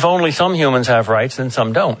 If only some humans have rights, then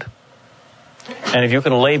some don't. And if you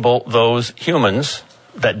can label those humans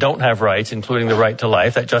that don't have rights, including the right to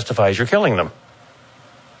life, that justifies your killing them.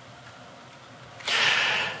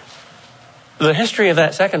 The history of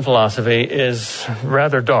that second philosophy is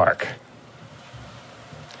rather dark.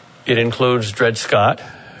 It includes Dred Scott,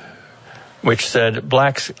 which said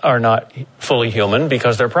blacks are not fully human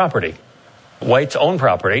because they're property. Whites own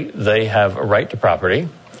property. They have a right to property,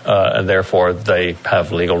 and therefore they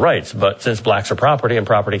have legal rights. But since blacks are property and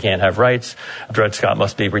property can't have rights, Dred Scott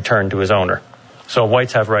must be returned to his owner. So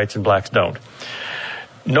whites have rights and blacks don't.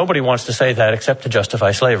 Nobody wants to say that except to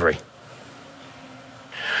justify slavery.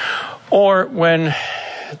 Or when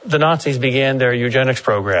the Nazis began their eugenics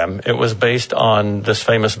program, it was based on this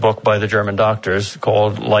famous book by the German doctors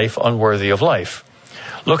called Life Unworthy of Life.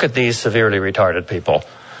 Look at these severely retarded people.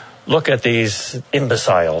 Look at these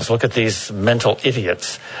imbeciles. Look at these mental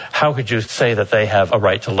idiots. How could you say that they have a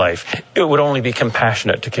right to life? It would only be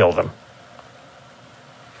compassionate to kill them.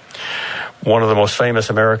 One of the most famous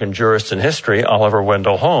American jurists in history, Oliver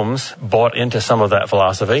Wendell Holmes, bought into some of that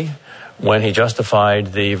philosophy when he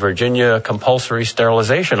justified the Virginia compulsory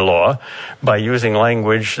sterilization law by using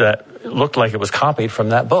language that looked like it was copied from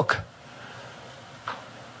that book.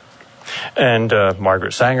 And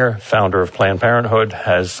Margaret Sanger, founder of Planned Parenthood,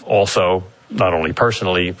 has also not only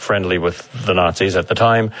personally friendly with the Nazis at the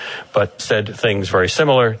time, but said things very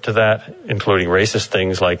similar to that, including racist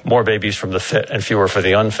things like more babies from the fit and fewer for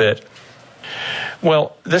the unfit.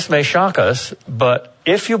 Well, this may shock us, but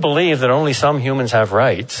if you believe that only some humans have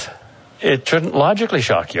rights, it shouldn't logically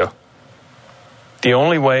shock you. The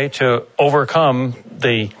only way to overcome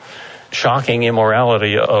the shocking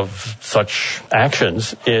immorality of such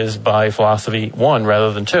actions is by philosophy 1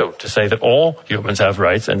 rather than 2, to say that all humans have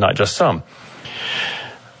rights and not just some.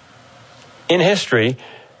 In history,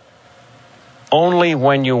 only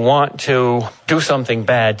when you want to do something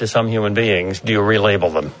bad to some human beings do you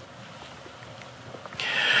relabel them.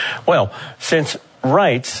 Well, since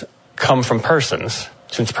rights come from persons,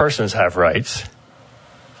 since persons have rights,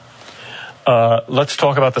 let's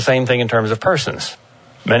talk about the same thing in terms of persons.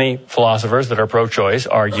 Many philosophers that are pro-choice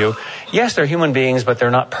argue, yes, they're human beings, but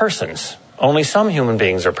they're not persons. Only some human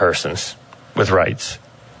beings are persons with rights.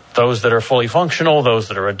 Those that are fully functional, those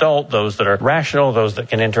that are adult, those that are rational, those that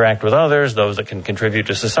can interact with others, those that can contribute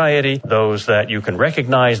to society, those that you can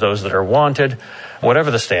recognize, those that are wanted,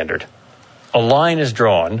 whatever the standard. A line is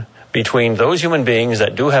drawn between those human beings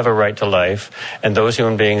that do have a right to life and those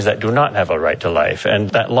human beings that do not have a right to life. And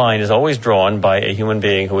that line is always drawn by a human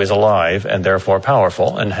being who is alive and therefore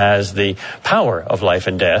powerful and has the power of life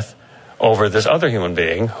and death over this other human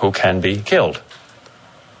being who can be killed.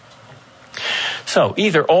 So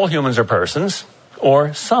either all humans are persons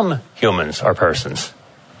or some humans are persons.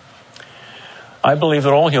 I believe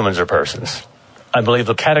that all humans are persons. I believe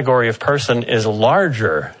the category of person is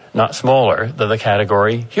larger, not smaller, than the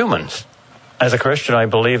category humans. As a Christian, I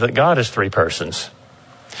believe that God is 3 persons.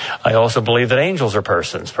 I also believe that angels are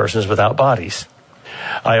persons, persons without bodies.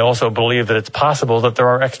 I also believe that it's possible that there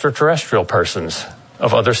are extraterrestrial persons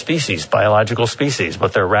of other species, biological species,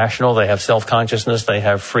 but they're rational, they have self-consciousness, they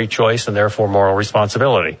have free choice, and therefore moral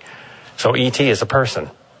responsibility. So E.T. is a person,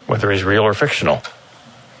 whether he's real or fictional.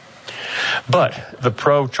 But the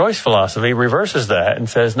pro-choice philosophy reverses that and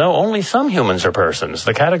says, no, only some humans are persons.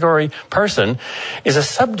 The category person is a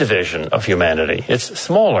subdivision of humanity. It's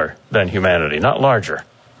smaller than humanity, not larger.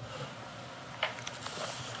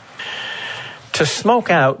 To smoke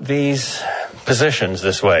out these positions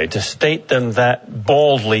this way, to state them that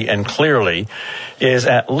boldly and clearly, is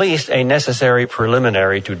at least a necessary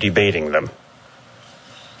preliminary to debating them.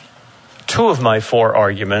 2 of my 4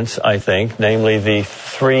 arguments, I think, namely the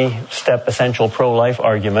 3-step essential pro-life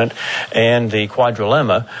argument and the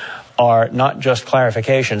quadrilemma, are not just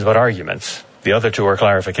clarifications but arguments. The other 2 are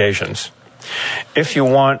clarifications. If you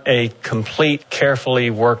want a complete, fairly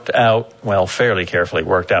carefully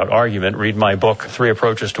worked out argument, read my book, 3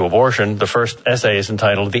 Approaches to Abortion. The first essay is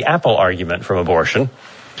entitled The Apple Argument from Abortion,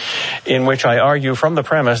 in which I argue from the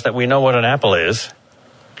premise that we know what an apple is,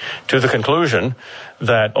 to the conclusion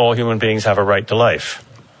that all human beings have a right to life.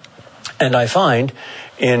 And I find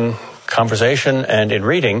in conversation and in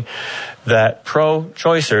reading that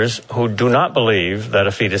pro-choicers who do not believe that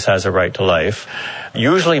a fetus has a right to life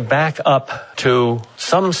usually back up to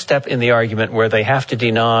some step in the argument where they have to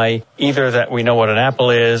deny either that we know what an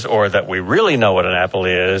apple is, or that we really know what an apple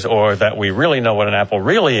is, or that we really know what an apple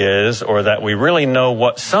really is, or that we really know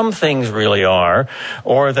what some things really are,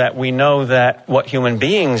 or that we know that what human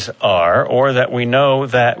beings are, or that we know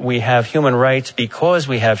that we have human rights because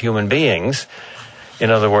we have human beings. In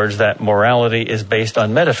other words, that morality is based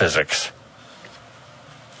on metaphysics.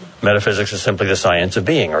 Metaphysics is simply the science of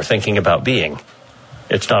being, or thinking about being.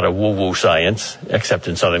 It's not a woo-woo science, except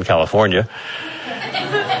in Southern California.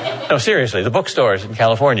 No, seriously, the bookstores in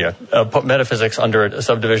California put metaphysics under a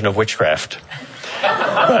subdivision of witchcraft.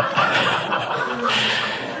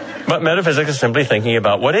 But metaphysics is simply thinking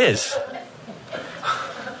about what is.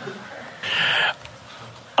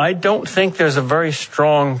 I don't think there's a very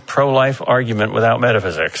strong pro-life argument without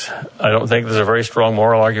metaphysics. I don't think there's a very strong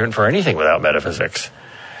moral argument for anything without metaphysics.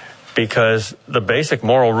 Because the basic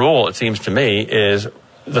moral rule, it seems to me, is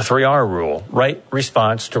the 3R rule, right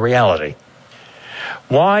response to reality.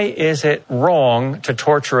 Why is it wrong to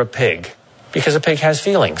torture a pig? Because a pig has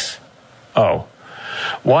feelings. Oh.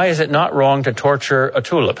 Why is it not wrong to torture a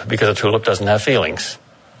tulip? Because a tulip doesn't have feelings.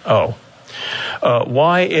 Oh.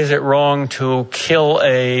 Why is it wrong to kill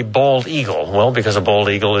a bald eagle? Well, because a bald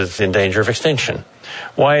eagle is in danger of extinction.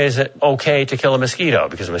 Why is it okay to kill a mosquito?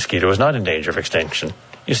 Because a mosquito is not in danger of extinction.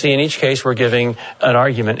 You see, in each case, we're giving an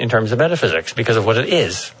argument in terms of metaphysics because of what it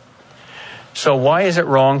is. So why is it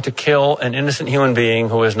wrong to kill an innocent human being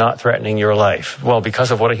who is not threatening your life? Well, because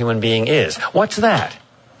of what a human being is. What's that?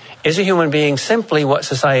 Is a human being simply what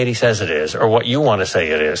society says it is, or what you want to say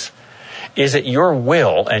it is? Is it your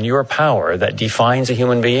will and your power that defines a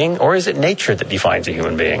human being, or is it nature that defines a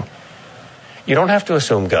human being? You don't have to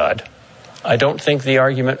assume God. I don't think the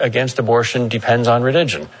argument against abortion depends on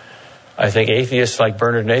religion. I think atheists like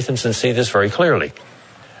Bernard Nathanson see this very clearly.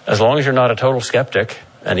 As long as you're not a total skeptic,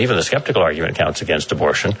 and even the skeptical argument counts against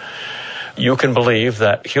abortion, you can believe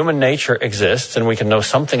that human nature exists and we can know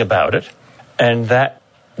something about it, and that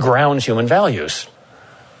grounds human values.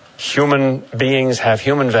 Human beings have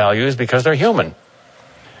human values because they're human.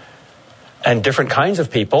 And different kinds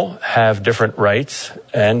of people have different rights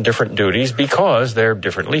and different duties because they're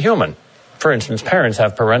differently human. For instance, parents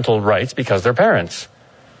have parental rights because they're parents.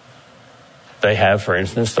 They have, for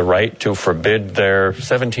instance, the right to forbid their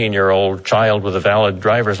 17-year-old child with a valid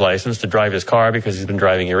driver's license to drive his car because he's been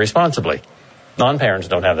driving irresponsibly. Non-parents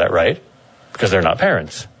don't have that right because they're not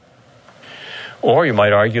parents. Or you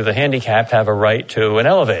might argue the handicapped have a right to an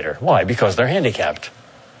elevator. Why? Because they're handicapped.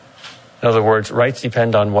 In other words, rights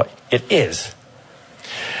depend on what it is.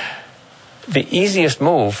 The easiest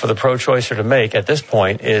move for the pro-choicer to make at this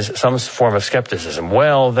point is some form of skepticism.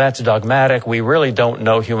 Well, that's dogmatic. We really don't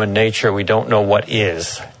know human nature. We don't know what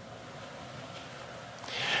is.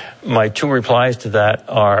 My two replies to that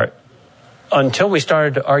are, until we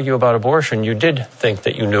started to argue about abortion, you did think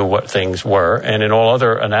that you knew what things were, and in all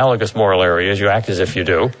other analogous moral areas, you act as if you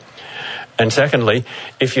do. And secondly,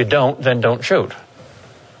 if you don't, then don't shoot.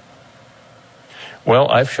 Well,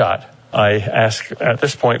 I've shot. I ask at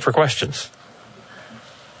this point for questions.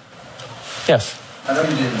 Yes? I know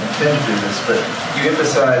you didn't intend to do this, but you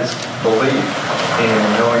emphasize belief in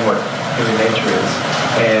knowing what human nature is,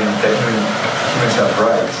 and that humans have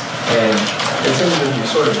rights. And it seems that you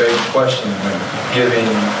sort of beg the question when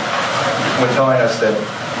telling us that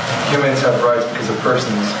humans have rights because of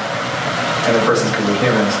persons, and the persons because of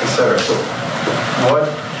humans, etc. So, what?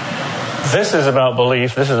 This is about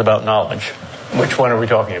belief. This is about knowledge. Which one are we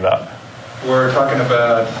talking about? We're talking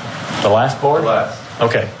about the last board? The last.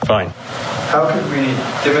 Okay, fine. How could we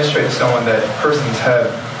demonstrate to someone that persons have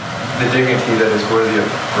the dignity that is worthy of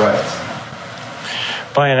rights?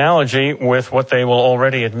 By analogy with what they will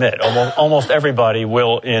already admit. Almost everybody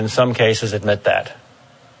will, in some cases, admit that.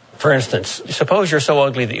 For instance, suppose you're so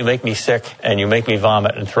ugly that you make me sick and you make me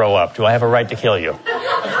vomit and throw up. Do I have a right to kill you?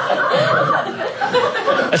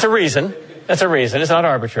 That's a reason. That's a reason. It's not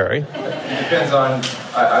arbitrary. It depends on...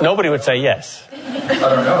 Nobody would say yes. I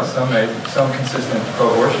don't know. Some consistent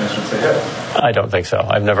pro-abortionists would say yes. I don't think so.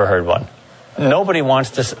 I've never heard one. Nobody wants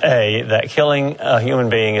to say that killing a human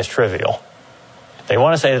being is trivial. They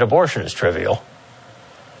want to say that abortion is trivial.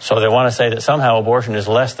 So they want to say that somehow abortion is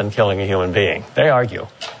less than killing a human being. They argue.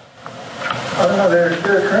 I don't know. There are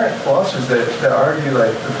current philosophers that argue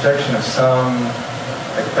like the protection of some,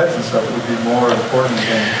 like pets and stuff, would be more important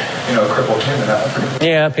than, a crippled human.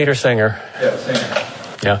 Yeah, Peter Singer. Yeah, Singer.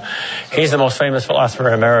 Yeah. He's the most famous philosopher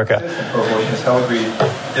in America. How would we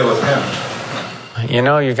deal with him?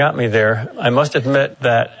 You got me there. I must admit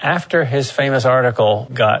that after his famous article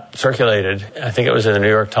got circulated, I think it was in the New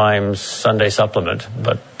York Times Sunday supplement,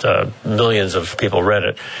 but millions of people read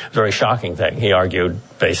it. A very shocking thing. He argued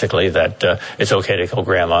basically that it's okay to kill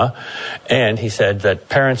grandma. And he said that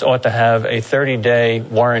parents ought to have a 30-day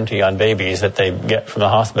warranty on babies that they get from the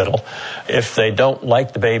hospital. If they don't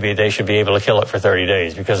like the baby, they should be able to kill it for 30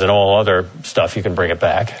 days because in all other stuff you can bring it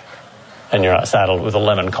back. And you're not saddled with a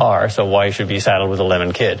lemon car, so why you should be saddled with a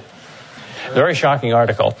lemon kid? A very shocking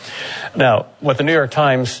article. Now, what the New York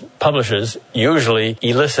Times publishes usually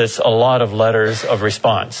elicits a lot of letters of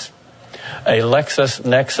response. A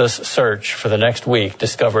LexisNexis search for the next week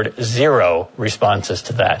discovered 0 responses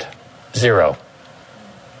to that. 0.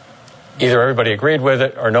 Either everybody agreed with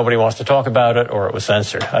it, or nobody wants to talk about it, or it was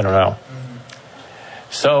censored. I don't know.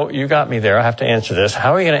 So you got me there. I have to answer this.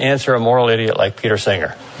 How are you going to answer a moral idiot like Peter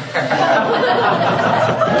Singer?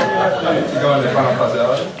 go into final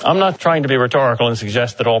causality? I'm not trying to be rhetorical and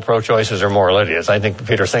suggest that all pro-choicers are moral idiots. I think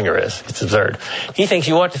Peter Singer is. It's absurd. He thinks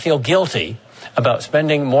you ought to feel guilty about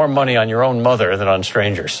spending more money on your own mother than on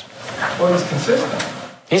strangers. Well, he's consistent.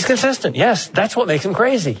 He's consistent, yes. That's what makes him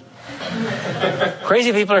crazy.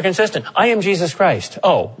 Crazy people are consistent. I am Jesus Christ.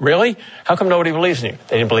 Oh, really? How come nobody believes in you?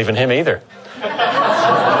 They didn't believe in him either.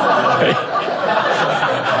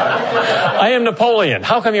 I am Napoleon.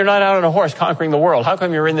 How come you're not out on a horse conquering the world? How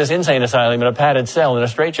come you're in this insane asylum in a padded cell in a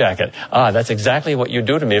straitjacket? Ah, that's exactly what you'd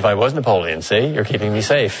do to me if I was Napoleon. See? You're keeping me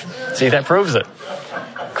safe. See, that proves it.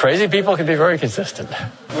 Crazy people can be very consistent.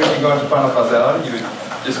 When you go into final causality, you would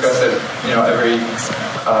discuss that,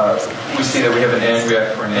 we see that we have an end, we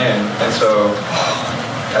act for an end. And so,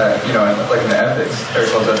 like in the ethics,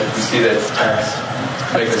 Aristotle's ethics, we see that acts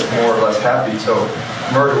make us more or less happy. So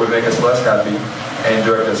murder would make us less happy and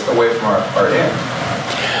direct us away from our end.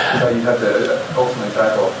 You have to ultimately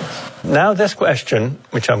tackle things. Now this question,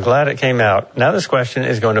 which I'm glad it came out, now this question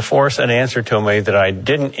is going to force an answer to me that I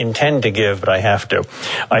didn't intend to give, but I have to.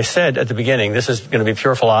 I said at the beginning, this is going to be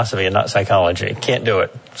pure philosophy and not psychology. Can't do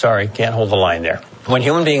it. Sorry, can't hold the line there. When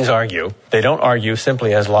human beings argue, they don't argue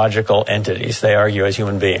simply as logical entities. They argue as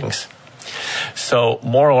human beings. So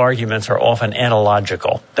moral arguments are often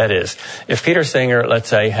analogical. That is, if Peter Singer, let's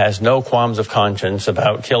say, has no qualms of conscience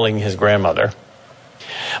about killing his grandmother,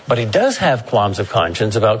 but he does have qualms of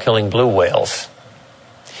conscience about killing blue whales,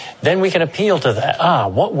 then we can appeal to that.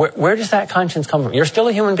 Where does that conscience come from? You're still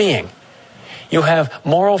a human being. You have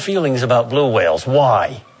moral feelings about blue whales.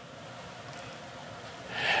 Why?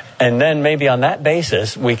 And then maybe on that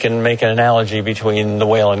basis, we can make an analogy between the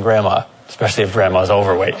whale and grandma, especially if grandma's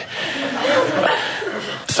overweight.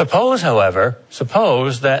 Suppose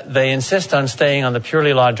that they insist on staying on the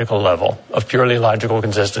purely logical level of purely logical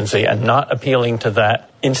consistency and not appealing to that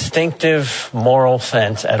instinctive moral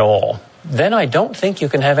sense at all. Then I don't think you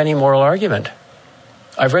can have any moral argument.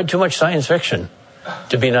 I've read too much science fiction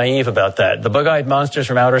to be naive about that. The bug-eyed monsters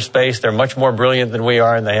from outer space, they're much more brilliant than we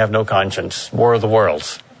are, and they have no conscience. War of the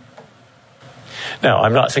Worlds. Now,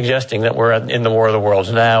 I'm not suggesting that we're in the War of the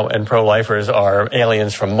Worlds now and pro-lifers are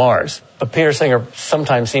aliens from Mars. But Peter Singer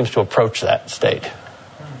sometimes seems to approach that state.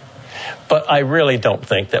 But I really don't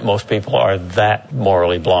think that most people are that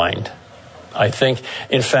morally blind. I think,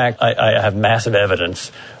 in fact, I have massive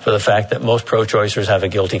evidence for the fact that most pro-choicers have a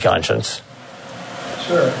guilty conscience.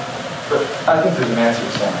 Sure. But I think there's an answer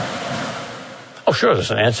somewhere. Oh, sure,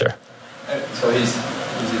 there's an answer. So he's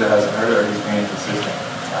either hasn't heard it or he's being inconsistent.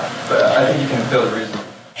 But I think you can feel the reason.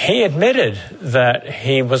 He admitted that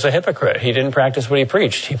he was a hypocrite. He didn't practice what he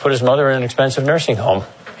preached. He put his mother in an expensive nursing home.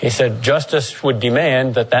 He said justice would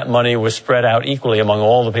demand that money was spread out equally among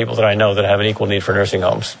all the people that I know that have an equal need for nursing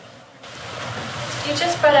homes. You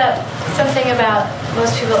just brought up something about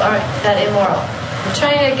most people aren't that immoral. I'm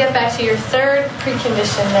trying to get back to your third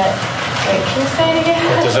precondition that... Wait, can you say it again?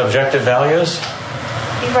 What, the subjective values?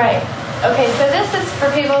 Right. Okay, so this is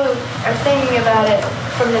for people who are thinking about it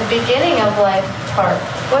from the beginning of life part.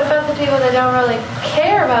 What about the people that don't really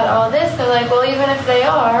care about all this? They're like, well, even if they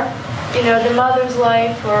are, the mother's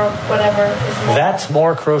life or whatever is more. That's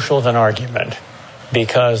more crucial than argument,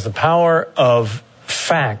 because the power of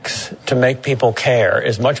facts to make people care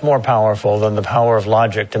is much more powerful than the power of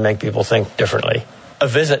logic to make people think differently. A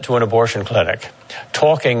visit to an abortion clinic,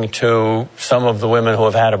 talking to some of the women who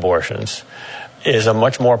have had abortions, is a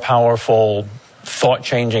much more powerful,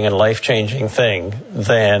 thought-changing and life-changing thing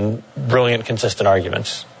than brilliant, consistent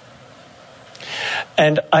arguments.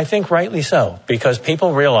 And I think rightly so, because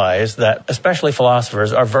people realize that, especially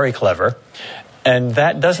philosophers, are very clever, and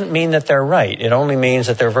that doesn't mean that they're right. It only means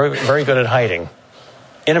that they're very, very good at hiding.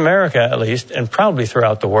 In America, at least, and probably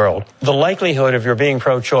throughout the world, the likelihood of your being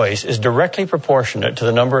pro-choice is directly proportionate to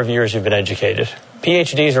the number of years you've been educated.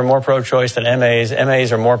 PhDs are more pro-choice than MAs.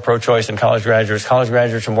 MAs are more pro-choice than college graduates. College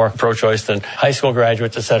graduates are more pro-choice than high school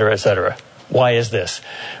graduates, et cetera, et cetera. Why is this?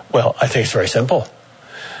 Well, I think it's very simple.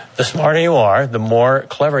 The smarter you are, the more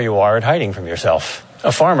clever you are at hiding from yourself.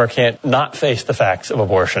 A farmer can't not face the facts of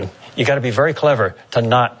abortion. You got to be very clever to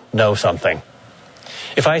not know something.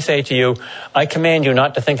 If I say to you, I command you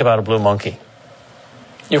not to think about a blue monkey,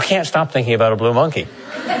 you can't stop thinking about a blue monkey.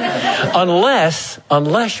 Unless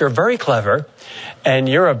you're very clever and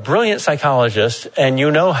you're a brilliant psychologist and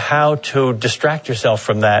you know how to distract yourself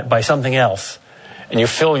from that by something else. And you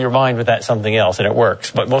fill your mind with that something else and it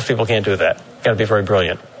works. But most people can't do that. You've got to be very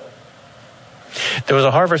brilliant. There was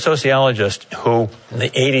a Harvard sociologist who, in the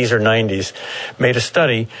 80s or 90s, made a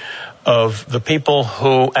study of the people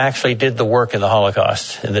who actually did the work in the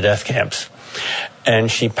Holocaust, in the death camps. And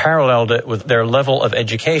she paralleled it with their level of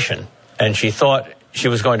education. And she thought, she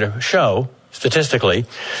was going to show, statistically,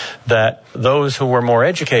 that those who were more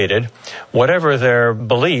educated, whatever their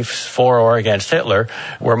beliefs for or against Hitler,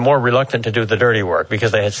 were more reluctant to do the dirty work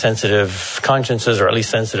because they had sensitive consciences, or at least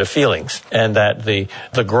sensitive feelings, and that the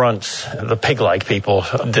grunts, the pig-like people,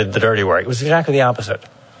 did the dirty work. It was exactly the opposite.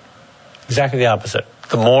 Exactly the opposite.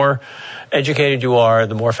 The more educated you are,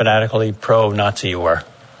 the more fanatically pro-Nazi you are,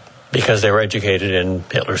 because they were educated in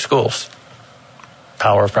Hitler's schools.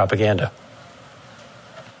 Power of propaganda.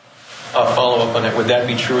 Follow up on that. Would that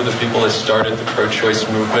be true of the people that started the pro-choice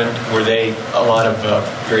movement? Were they a lot of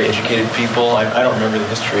very educated people? I don't remember the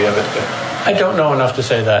history of it. But I don't know enough to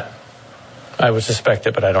say that. I would suspect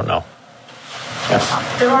it, but I don't know. Yes.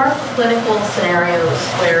 There are clinical scenarios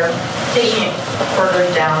where, taking it further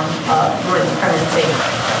down women's pregnancy,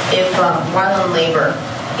 if while in labor,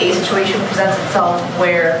 a situation presents itself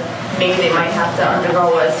where maybe they might have to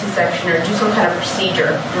undergo a C-section or do some kind of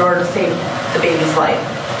procedure in order to save the baby's life.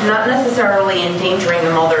 Not necessarily endangering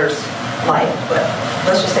the mother's life, but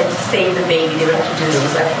let's just say to save the baby, they would have to do the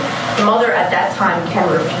C-section. The mother at that time can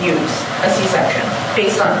refuse a C-section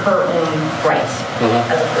based on her own rights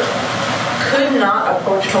as a person. Could not a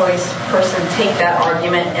pro-choice person take that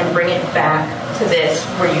argument and bring it back to this,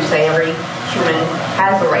 where you say every human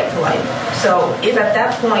has the right to life? So if at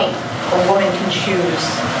that point a woman can choose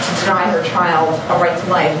to deny her child a right to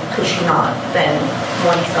life, could she not then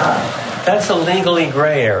once... That's a legally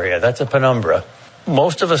gray area. That's a penumbra.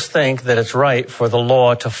 Most of us think that it's right for the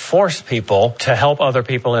law to force people to help other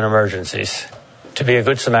people in emergencies, to be a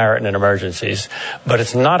good Samaritan in emergencies. But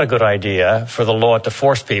it's not a good idea for the law to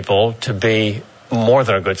force people to be more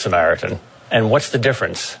than a good Samaritan. And what's the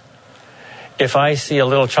difference? If I see a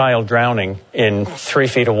little child drowning in 3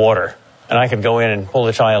 feet of water, and I could go in and pull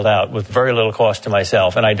the child out with very little cost to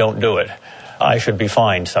myself, and I don't do it, I should be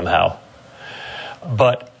fined somehow.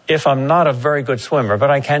 But if I'm not a very good swimmer,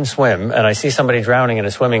 but I can swim, and I see somebody drowning in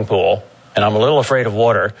a swimming pool, and I'm a little afraid of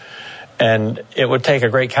water, and it would take a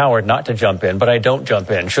great coward not to jump in, but I don't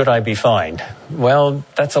jump in, should I be fined? Well,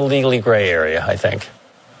 that's a legally gray area, I think.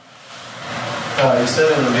 You said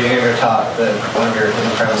in the beginning of your talk that one of your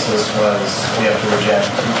hidden premises was we have to reject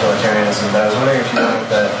utilitarianism. But I was wondering if you think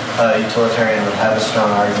that a utilitarian would have a strong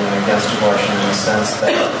argument against abortion in the sense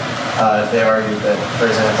that they argued that, for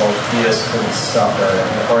example, fetus couldn't suffer,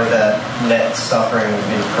 or that net suffering would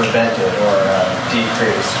be prevented or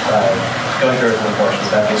decreased by going through with an abortion.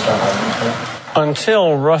 Would that be a strong argument?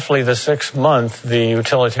 Until roughly the 6th month, the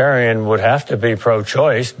utilitarian would have to be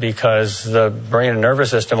pro-choice because the brain and nervous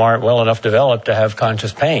system aren't well enough developed to have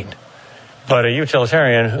conscious pain. But a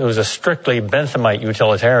utilitarian who's a strictly Benthamite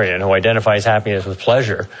utilitarian who identifies happiness with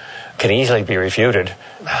pleasure can easily be refuted.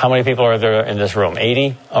 How many people are there in this room?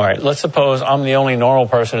 80? All right, let's suppose I'm the only normal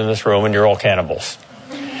person in this room and you're all cannibals.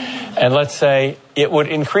 And let's say it would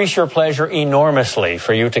increase your pleasure enormously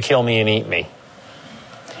for you to kill me and eat me.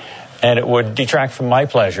 And it would detract from my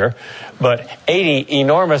pleasure. But 80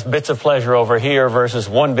 enormous bits of pleasure over here versus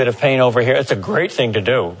 1 bit of pain over here, it's a great thing to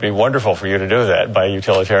do. It'd be wonderful for you to do that by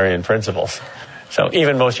utilitarian principles. So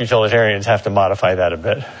even most utilitarians have to modify that a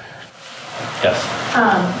bit. Yes?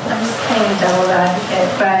 I'm just playing devil's advocate,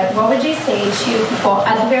 but what would you say to people,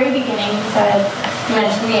 at the very beginning you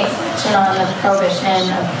mentioned the exception on the prohibition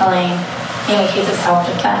of killing in a case of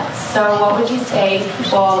self-defense. So what would you say to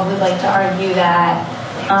people who like to argue that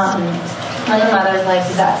when the mother's life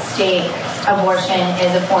is at stake, abortion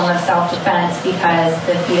is a form of self-defense because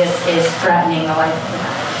the fetus is threatening the life of the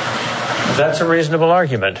mother? That's a reasonable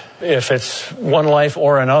argument. If it's one life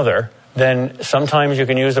or another, then sometimes you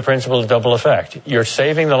can use the principle of double effect. You're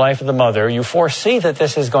saving the life of the mother. You foresee that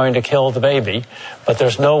this is going to kill the baby, but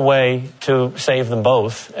there's no way to save them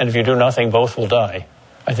both. And if you do nothing, both will die.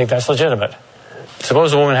 I think that's legitimate.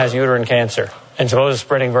 Suppose a woman has uterine cancer, and suppose it's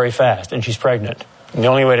spreading very fast, and she's pregnant. And the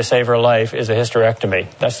only way to save her life is a hysterectomy.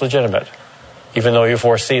 That's legitimate, even though you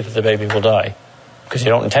foresee that the baby will die, because you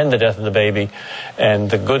don't intend the death of the baby, and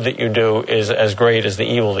the good that you do is as great as the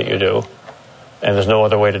evil that you do, and there's no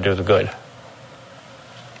other way to do the good.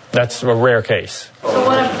 That's a rare case. So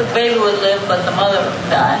what if the baby would live but the mother would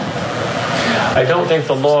die? I don't think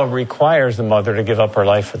the law requires the mother to give up her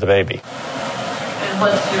life for the baby. And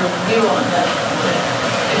what's your view on that?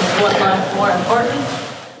 Is one life more important?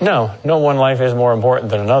 No one life is more important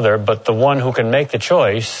than another, but the one who can make the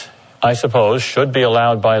choice, I suppose, should be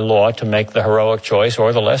allowed by law to make the heroic choice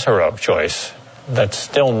or the less heroic choice. That's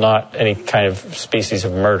still not any kind of species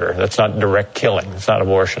of murder. That's not direct killing. It's not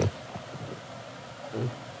abortion.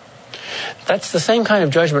 That's the same kind of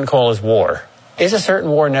judgment call as war. Is a certain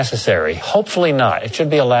war necessary? Hopefully not. It should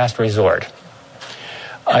be a last resort.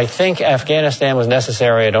 I think Afghanistan was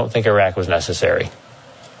necessary. I don't think Iraq was necessary.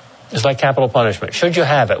 It's like capital punishment. Should you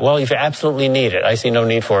have it? Well, if you absolutely need it. I see no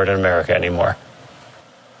need for it in America anymore.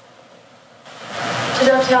 To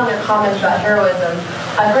dovetail on your comments about heroism,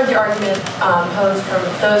 I've heard the argument posed from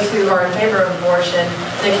those who are in favor of abortion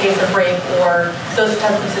in the case of rape or those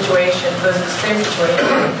types of situations, those extreme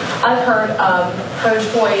situations. I've heard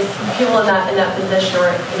pro-choice people in that position, or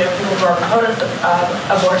people who are proponents of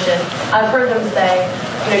abortion. I've heard them say,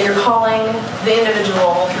 you're calling the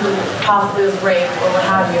individual who possibly was raped or what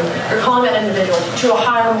have you. You're calling that individual to a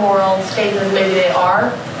higher moral state than maybe they are,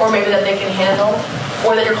 or maybe that they can handle,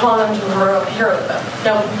 or that you're calling them to heroism.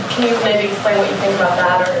 Now, can you maybe explain what you think about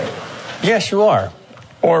that? Or? Yes, you are.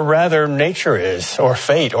 Or rather, nature is, or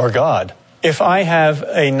fate, or God. If I have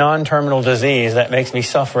a non-terminal disease that makes me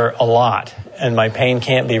suffer a lot, and my pain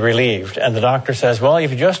can't be relieved, and the doctor says, well,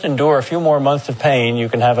 if you just endure a few more months of pain, you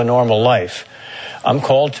can have a normal life. I'm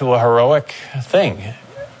called to a heroic thing.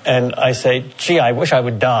 And I say, gee, I wish I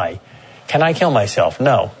would die. Can I kill myself?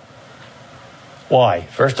 No. Why?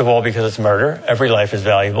 First of all, because it's murder. Every life is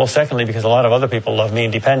valuable. Secondly, because a lot of other people love me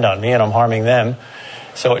and depend on me, and I'm harming them.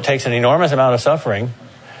 So it takes an enormous amount of suffering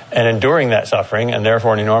and enduring that suffering, and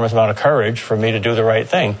therefore an enormous amount of courage for me to do the right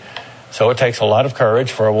thing. So it takes a lot of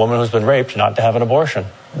courage for a woman who's been raped not to have an abortion.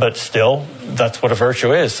 But still, that's what a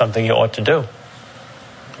virtue is, something you ought to do,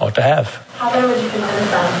 ought to have. How then would you convince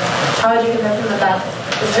them? How would you convince them that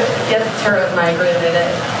it's heroism? I agree that it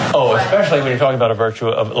is. Oh, especially when you're talking about a virtue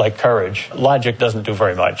of like courage. Logic doesn't do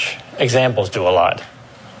very much. Examples do a lot.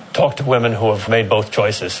 Talk to women who have made both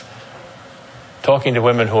choices. Talking to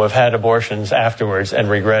women who have had abortions afterwards and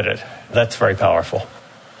regret it. That's very powerful.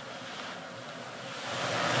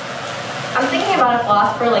 I'm thinking about a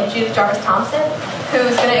philosopher like Judith Jarvis Thompson,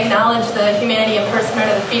 who's going to acknowledge the humanity and personhood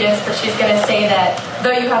of the fetus, but she's going to say that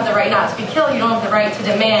though you have the right not to be killed, you don't have the right to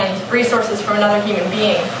demand resources from another human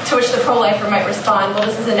being. To which the pro-lifer might respond, well,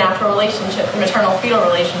 this is a natural relationship, the maternal-fetal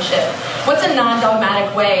relationship. What's a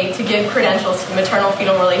non-dogmatic way to give credentials to the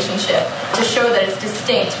maternal-fetal relationship to show that it's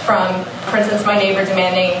distinct from, for instance, my neighbor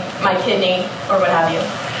demanding my kidney or what have you?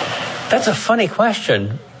 That's a funny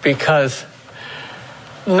question, because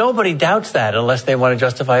nobody doubts that unless they want to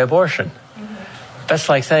justify abortion. That's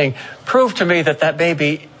like saying, prove to me that that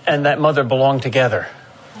baby and that mother belong together.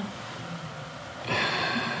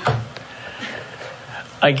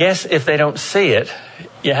 I guess if they don't see it,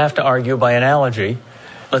 you have to argue by analogy.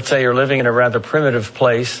 Let's say you're living in a rather primitive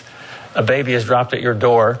place. A baby is dropped at your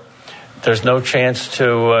door. There's no chance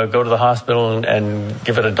to go to the hospital and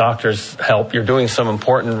give it a doctor's help. You're doing some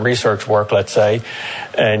important research work, let's say,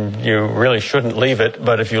 and you really shouldn't leave it.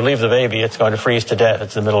 But if you leave the baby, it's going to freeze to death.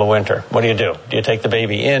 It's the middle of winter. What do? Do you take the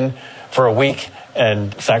baby in for a week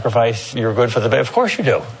and sacrifice your good for the baby? Of course you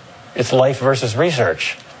do. It's life versus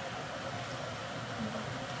research.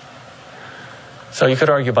 So you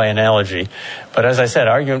could argue by analogy. But as I said,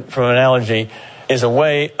 arguing from analogy is a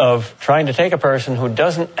way of trying to take a person who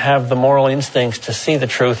doesn't have the moral instincts to see the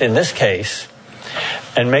truth in this case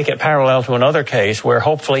and make it parallel to another case where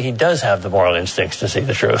hopefully he does have the moral instincts to see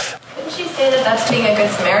the truth. Couldn't you say that that's being a good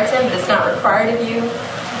Samaritan, but it's not required of you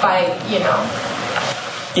by,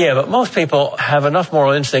 Yeah, but most people have enough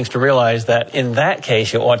moral instincts to realize that in that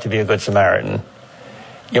case you ought to be a good Samaritan.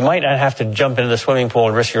 You might not have to jump into the swimming pool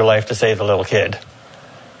and risk your life to save the little kid.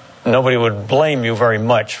 Nobody would blame you very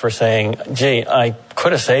much for saying, gee, I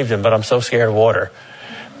could have saved him, but I'm so scared of water.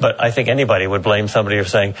 But I think anybody would blame somebody for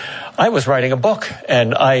saying, I was writing a book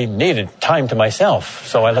and I needed time to myself,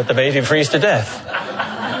 so I let the baby freeze to death.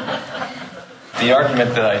 The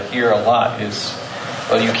argument that I hear a lot is,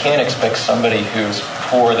 well, you can't expect somebody who's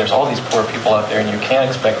poor. There's all these poor people out there, and you can't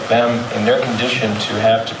expect them in their condition to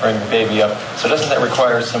have to bring the baby up. So doesn't that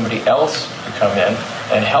require somebody else to come in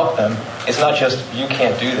and help them? It's not just, you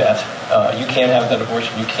can't do that. You can't have that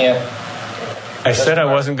abortion. You can't. I said I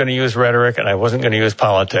wasn't going to use rhetoric and I wasn't going to use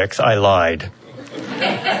politics. I lied.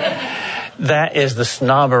 That is the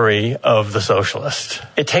snobbery of the socialist.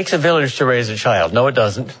 It takes a village to raise a child. No, it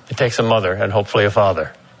doesn't. It takes a mother and hopefully a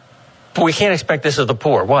father. But we can't expect this of the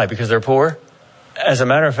poor. Why? Because they're poor? As a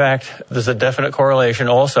matter of fact, there's a definite correlation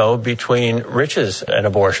also between riches and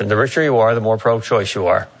abortion. The richer you are, the more pro-choice you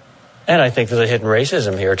are. And I think there's a hidden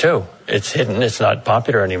racism here, too. It's hidden. It's not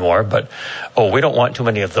popular anymore. But, we don't want too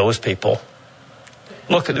many of those people.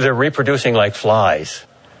 Look, they're reproducing like flies.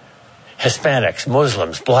 Hispanics,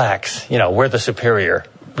 Muslims, blacks, we're the superior.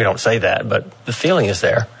 We don't say that, but the feeling is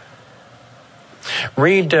there.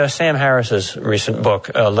 Read Sam Harris's recent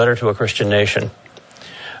book, A Letter to a Christian Nation.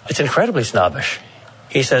 It's incredibly snobbish.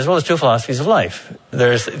 He says, well, there's two philosophies of life.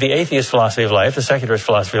 There's the atheist philosophy of life, the secularist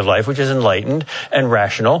philosophy of life, which is enlightened and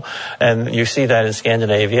rational. And you see that in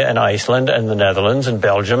Scandinavia and Iceland and the Netherlands and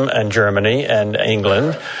Belgium and Germany and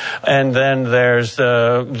England. And then there's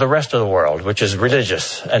the rest of the world, which is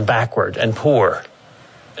religious and backward and poor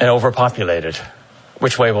and overpopulated.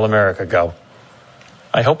 Which way will America go?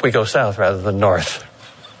 I hope we go south rather than north.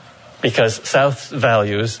 Because South's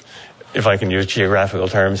values, if I can use geographical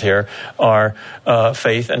terms here, are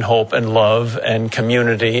faith and hope and love and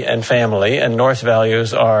community and family. And North's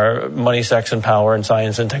values are money, sex, and power and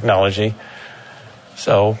science and technology.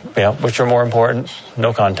 So, yeah, which are more important?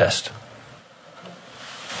 No contest.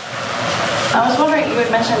 I was wondering, you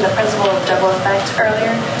had mentioned the principle of double effect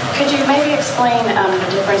earlier. Could you maybe explain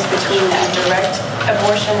the difference between a direct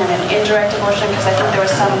abortion and an indirect abortion? Because I think there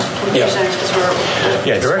was some confusion.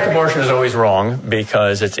 Yeah, direct abortion is always wrong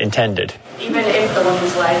because it's intended. Even if the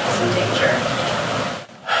woman's life is in danger.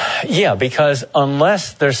 Yeah, because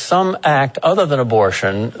unless there's some act other than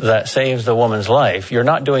abortion that saves the woman's life, you're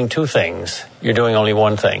not doing two things. You're doing only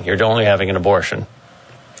one thing. You're only having an abortion.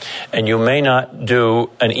 And you may not do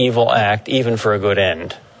an evil act even for a good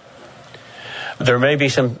end. There may be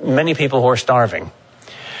many people who are starving.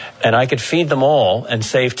 And I could feed them all and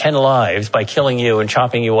save 10 lives by killing you and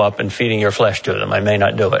chopping you up and feeding your flesh to them. I may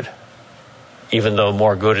not do it, even though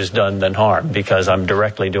more good is done than harm, because I'm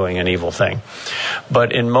directly doing an evil thing.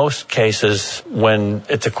 But in most cases, when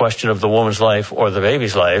it's a question of the woman's life or the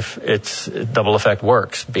baby's life, double effect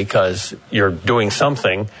works, because you're doing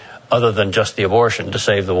something other than just the abortion to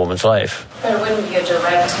save the woman's life. But it wouldn't be a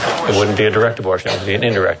direct abortion. It wouldn't be a direct abortion. It would be an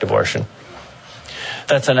indirect abortion.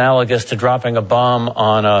 That's analogous to dropping a bomb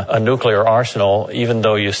on a nuclear arsenal, even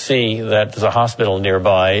though you see that there's a hospital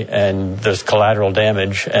nearby and there's collateral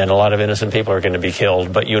damage and a lot of innocent people are going to be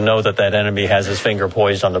killed, but you know that enemy has his finger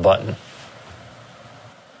poised on the button.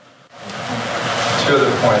 Two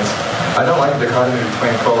other points. I don't like the dichotomy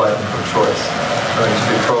between pro-life and pro-choice. I mean,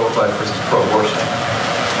 to be pro-life versus pro-abortion.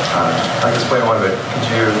 I can explain one of it. Could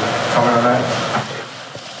you comment on that?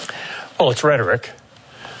 Well, it's rhetoric.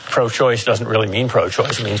 Pro-choice doesn't really mean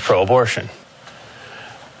pro-choice. It means pro-abortion.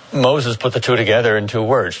 Moses put the two together in two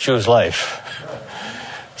words, choose life.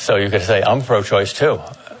 So you could say, I'm pro-choice too.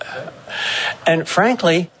 And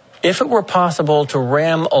frankly, if it were possible to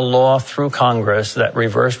ram a law through Congress that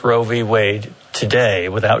reversed Roe v. Wade today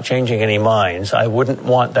without changing any minds, I wouldn't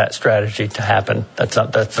want that strategy to happen.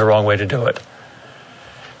 That's the wrong way to do it.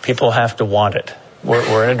 People have to want it.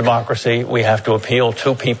 We're in a democracy. We have to appeal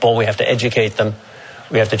to people. We have to educate them.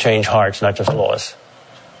 We have to change hearts, not just laws.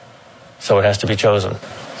 So it has to be chosen.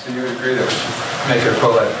 So you would agree that we should make it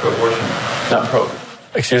pro-life, pro-abortion? Not pro.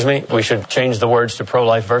 Excuse me? We should change the words to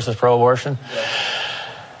pro-life versus pro-abortion? Yeah.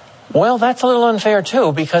 Well, that's a little unfair,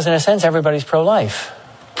 too, because in a sense, everybody's pro-life.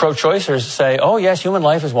 Pro-choicers say, oh, yes, human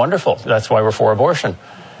life is wonderful. That's why we're for abortion.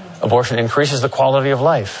 Abortion increases the quality of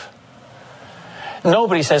life.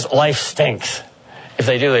 Nobody says life stinks. If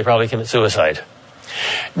they do, they probably commit suicide.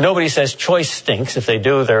 Nobody says choice stinks. If they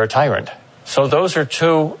do, they're a tyrant. So those are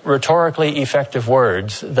two rhetorically effective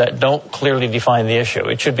words that don't clearly define the issue.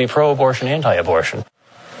 It should be pro-abortion, anti-abortion.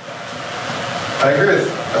 I agree with,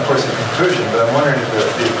 of course, the conclusion, but I'm wondering if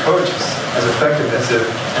the approach is as effective as if,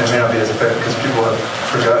 and it may not be as effective because people have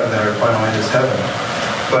forgotten that our final end is heaven.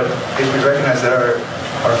 But if we recognize that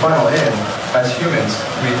our final end, as humans,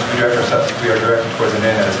 we direct ourselves, we are directed towards an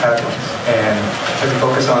end that is happiness. And if we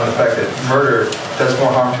focus on the fact that murder does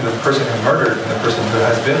more harm to the person who murdered than the person who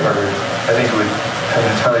has been murdered, I think it would have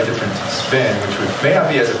an entirely different spin, which may not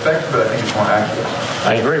be as effective, but I think it's more accurate.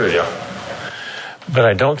 I agree with you. But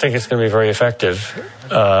I don't think it's going to be very effective.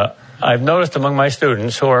 I've noticed among my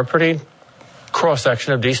students, who are a pretty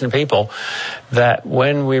cross-section of decent people, that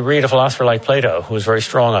when we read a philosopher like Plato, who's very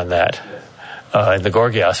strong on that, in the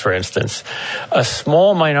Gorgias, for instance, a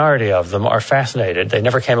small minority of them are fascinated. They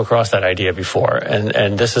never came across that idea before,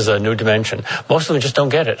 and this is a new dimension. Most of them just don't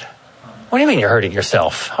get it. What do you mean you're hurting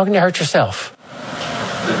yourself? How can you hurt yourself?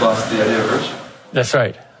 They've lost the idea of virtue. That's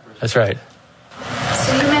right. That's right.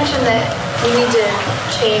 So you mentioned that we need to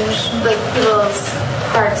change people's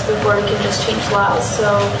hearts before we can just change laws. So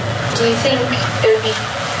do you think it would be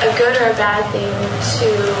a good or a bad thing to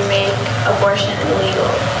make abortion illegal?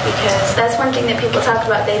 Because that's one thing that people talk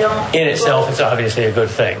about. They don't... In itself, it's obviously a good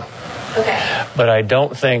thing. Okay. But I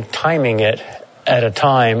don't think timing it at a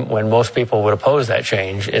time when most people would oppose that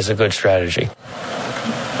change is a good strategy.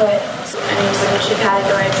 But, I mean, would you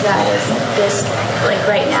categorize that as this, like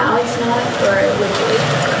right now it's not, or would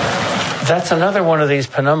you? That's another one of these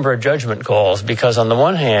penumbra judgment calls, because on the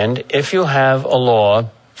one hand, if you have a law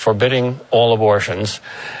forbidding all abortions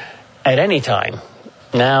at any time,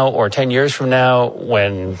 now or 10 years from now,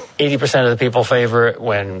 when 80% of the people favor it,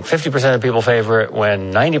 when 50% of the people favor it,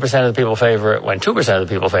 when 90% of the people favor it, when 2% of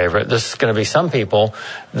the people favor it, there's going to be some people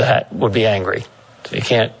that would be angry. So you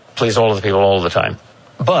can't please all of the people all the time.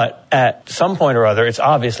 But at some point or other, it's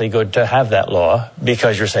obviously good to have that law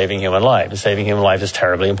because you're saving human lives. And saving human lives is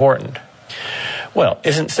terribly important. Well,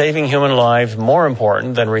 isn't saving human lives more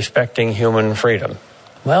important than respecting human freedom?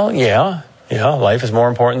 Well, yeah, life is more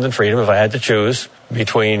important than freedom. If I had to choose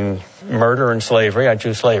between murder and slavery, I'd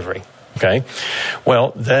choose slavery. Okay?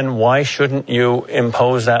 Well, then why shouldn't you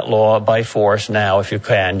impose that law by force now if you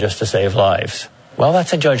can, just to save lives? Well,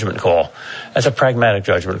 that's a judgment call. That's a pragmatic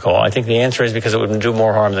judgment call. I think the answer is because it would do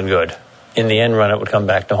more harm than good. In the end run, it would come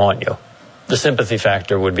back to haunt you. The sympathy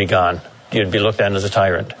factor would be gone. You'd be looked at as a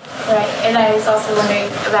tyrant. Right, and I was also wondering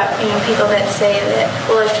about people that say that,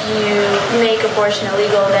 well, if you make abortion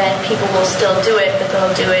illegal, then people will still do it, but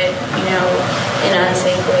they'll do it, in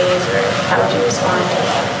unsafe ways, or how would you respond to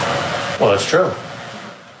that? Well, it's true.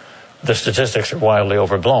 The statistics are wildly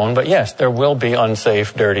overblown, but yes, there will be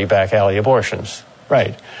unsafe, dirty back alley abortions.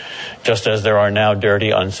 Right. Just as there are now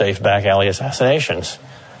dirty, unsafe back alley assassinations.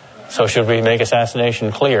 So should we make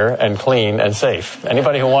assassination clear and clean and safe?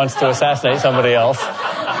 Anybody who wants to assassinate somebody else,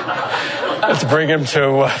 let's bring him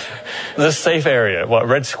to this safe area,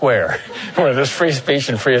 Red Square, where there's free speech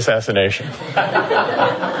and free assassination.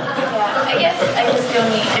 I guess the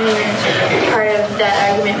only, part of that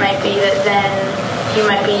argument might be that then you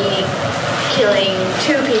might be killing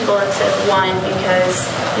two people instead of one because,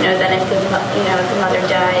 then if the mother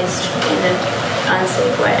dies in an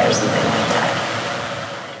unsafe way or something like that.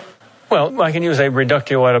 Well, I can use a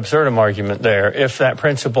reductio ad absurdum argument there. If that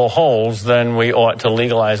principle holds, then we ought to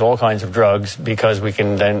legalize all kinds of drugs because we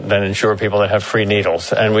can then ensure people that have free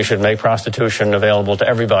needles. And we should make prostitution available to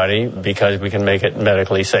everybody because we can make it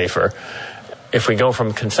medically safer. If we go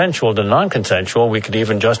from consensual to non-consensual, we could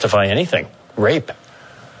even justify anything. Rape.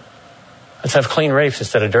 Let's have clean rapes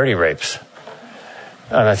instead of dirty rapes.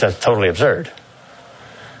 And that's totally absurd.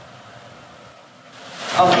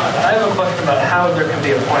 I have a question about how there can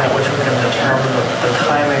be a point at which we can determine the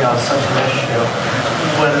timing on such an issue.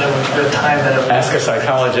 When the time that it was... Ask a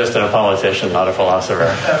psychologist and a politician, not a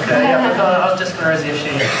philosopher. Okay, but I was just going to raise the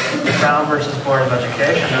issue Brown versus Board of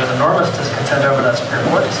Education. There was enormous discontent over that Supreme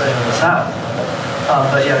Court decision in the South.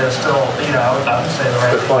 But yeah, there's still, I would say the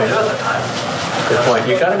right thing to do at the time. Good point.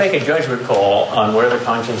 You've got to make a judgment call on where the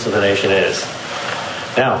conscience of the nation is.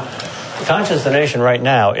 Now, the conscience of the nation right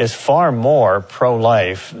now is far more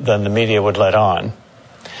pro-life than the media would let on.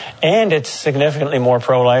 And it's significantly more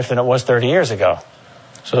pro-life than it was 30 years ago.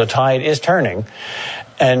 So the tide is turning.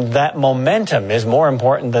 And that momentum is more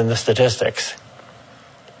important than the statistics.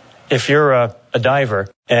 If you're a diver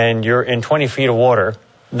and you're in 20 feet of water,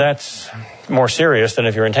 that's more serious than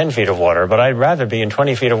if you're in 10 feet of water. But I'd rather be in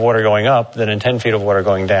 20 feet of water going up than in 10 feet of water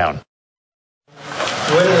going down.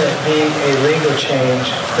 Wouldn't it be a legal change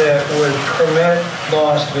that would permit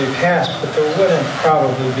laws to be passed, but there wouldn't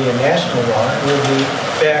probably be a national law? It would be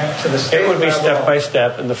back to the state level? It would be step by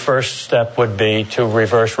step, and the first step would be to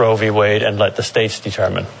reverse Roe v. Wade and let the states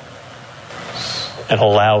determine and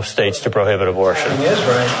allow states to prohibit abortion. It is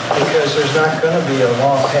right, because there's not going to be a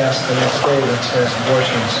law passed the next day that says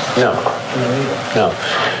abortion's illegal.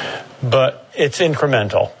 No. But it's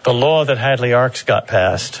incremental. The law that Hadley Arks got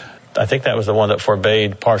passed, I think that was the one that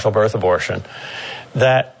forbade partial birth abortion,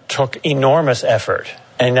 that took enormous effort.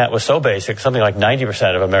 And that was so basic, something like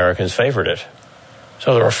 90% of Americans favored it.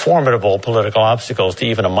 So there were formidable political obstacles to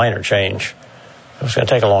even a minor change. It was going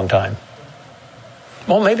to take a long time.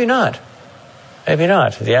 Well, maybe not. Maybe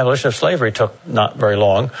not. The abolition of slavery took not very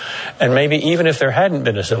long. And maybe even if there hadn't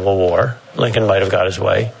been a civil war, Lincoln might have got his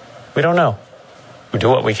way. We don't know. We do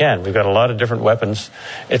what we can. We've got a lot of different weapons.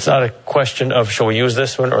 It's not a question of shall we use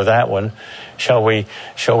this one or that one. Shall we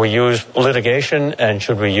use litigation, and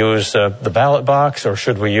should we use the ballot box, or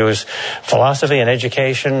should we use philosophy and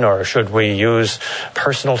education, or should we use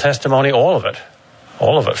personal testimony? All of it.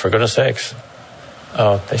 All of it, for goodness sakes.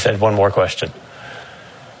 Oh, they said one more question.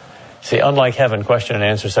 See, unlike heaven, question and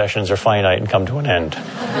answer sessions are finite and come to an end. Do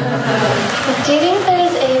you think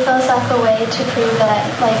there's a philosophical way to prove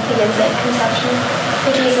that life begins at conception?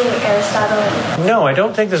 Like using Aristotle? No, I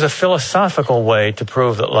don't think there's a philosophical way to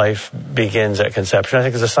prove that life begins at conception. I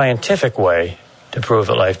think there's a scientific way to prove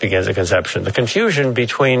that life begins at conception. The confusion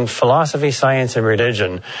between philosophy, science, and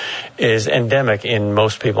religion is endemic in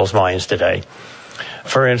most people's minds today.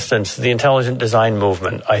 For instance, the intelligent design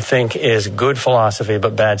movement, I think, is good philosophy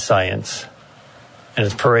but bad science. And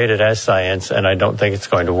it's paraded as science, and I don't think it's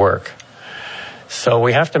going to work. So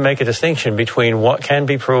we have to make a distinction between what can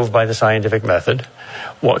be proved by the scientific method,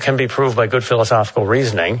 what can be proved by good philosophical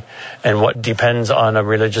reasoning, and what depends on a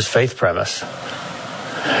religious faith premise.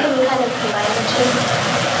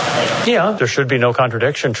 Yeah, there should be no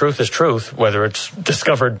contradiction. Truth is truth, whether it's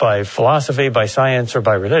discovered by philosophy, by science, or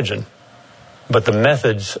by religion. But the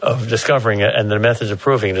methods of discovering it and the methods of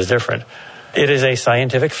proving it is different. It is a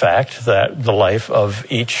scientific fact that the life of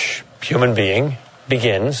each human being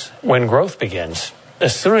begins when growth begins.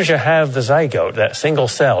 As soon as you have the zygote, that single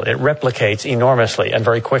cell, it replicates enormously and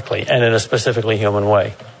very quickly and in a specifically human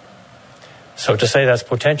way. So to say that's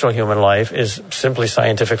potential human life is simply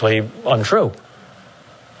scientifically untrue.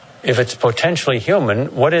 If it's potentially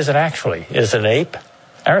human, what is it actually? Is it an ape?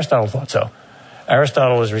 Aristotle thought so.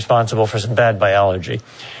 Aristotle was responsible for some bad biology.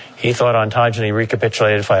 He thought ontogeny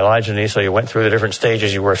recapitulated phylogeny, so you went through the different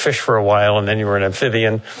stages. You were a fish for a while, and then you were an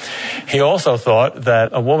amphibian. He also thought that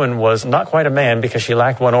a woman was not quite a man because she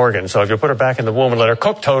lacked one organ. So if you put her back in the womb and let her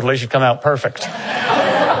cook totally, she'd come out perfect.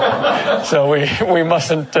 So we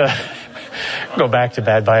mustn't go back to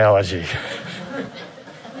bad biology.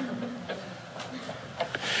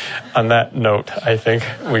 On that note, I think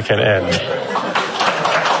we can end.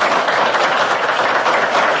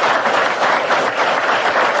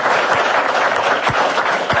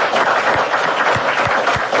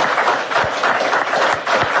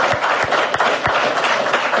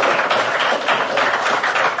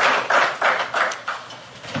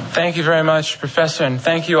 Thank you very much, Professor, and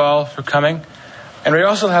thank you all for coming. And we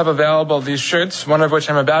also have available these shirts, one of which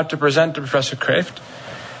I'm about to present to Professor Kraft.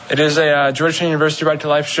 It is a Georgetown University Right to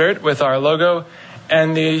Life shirt with our logo,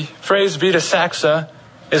 and the phrase Vita Saxa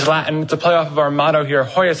is Latin. It's a play off of our motto here,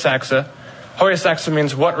 Hoya Saxa. Hoya Saxa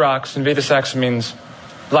means what rocks, and Vita Saxa means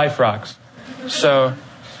life rocks. So,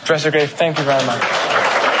 Professor Kraft, thank you very much.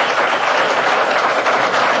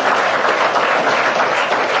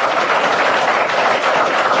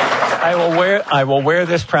 I will wear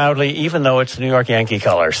this proudly, even though it's New York Yankee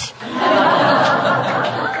colors.